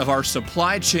part of our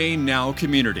Supply Chain Now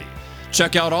community.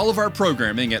 Check out all of our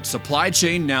programming at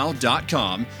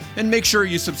supplychainnow.com and make sure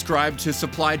you subscribe to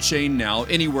Supply Chain Now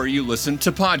anywhere you listen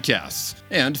to podcasts.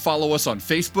 And follow us on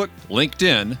Facebook,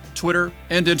 LinkedIn, Twitter,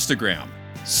 and Instagram.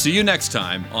 See you next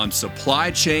time on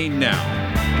Supply Chain Now.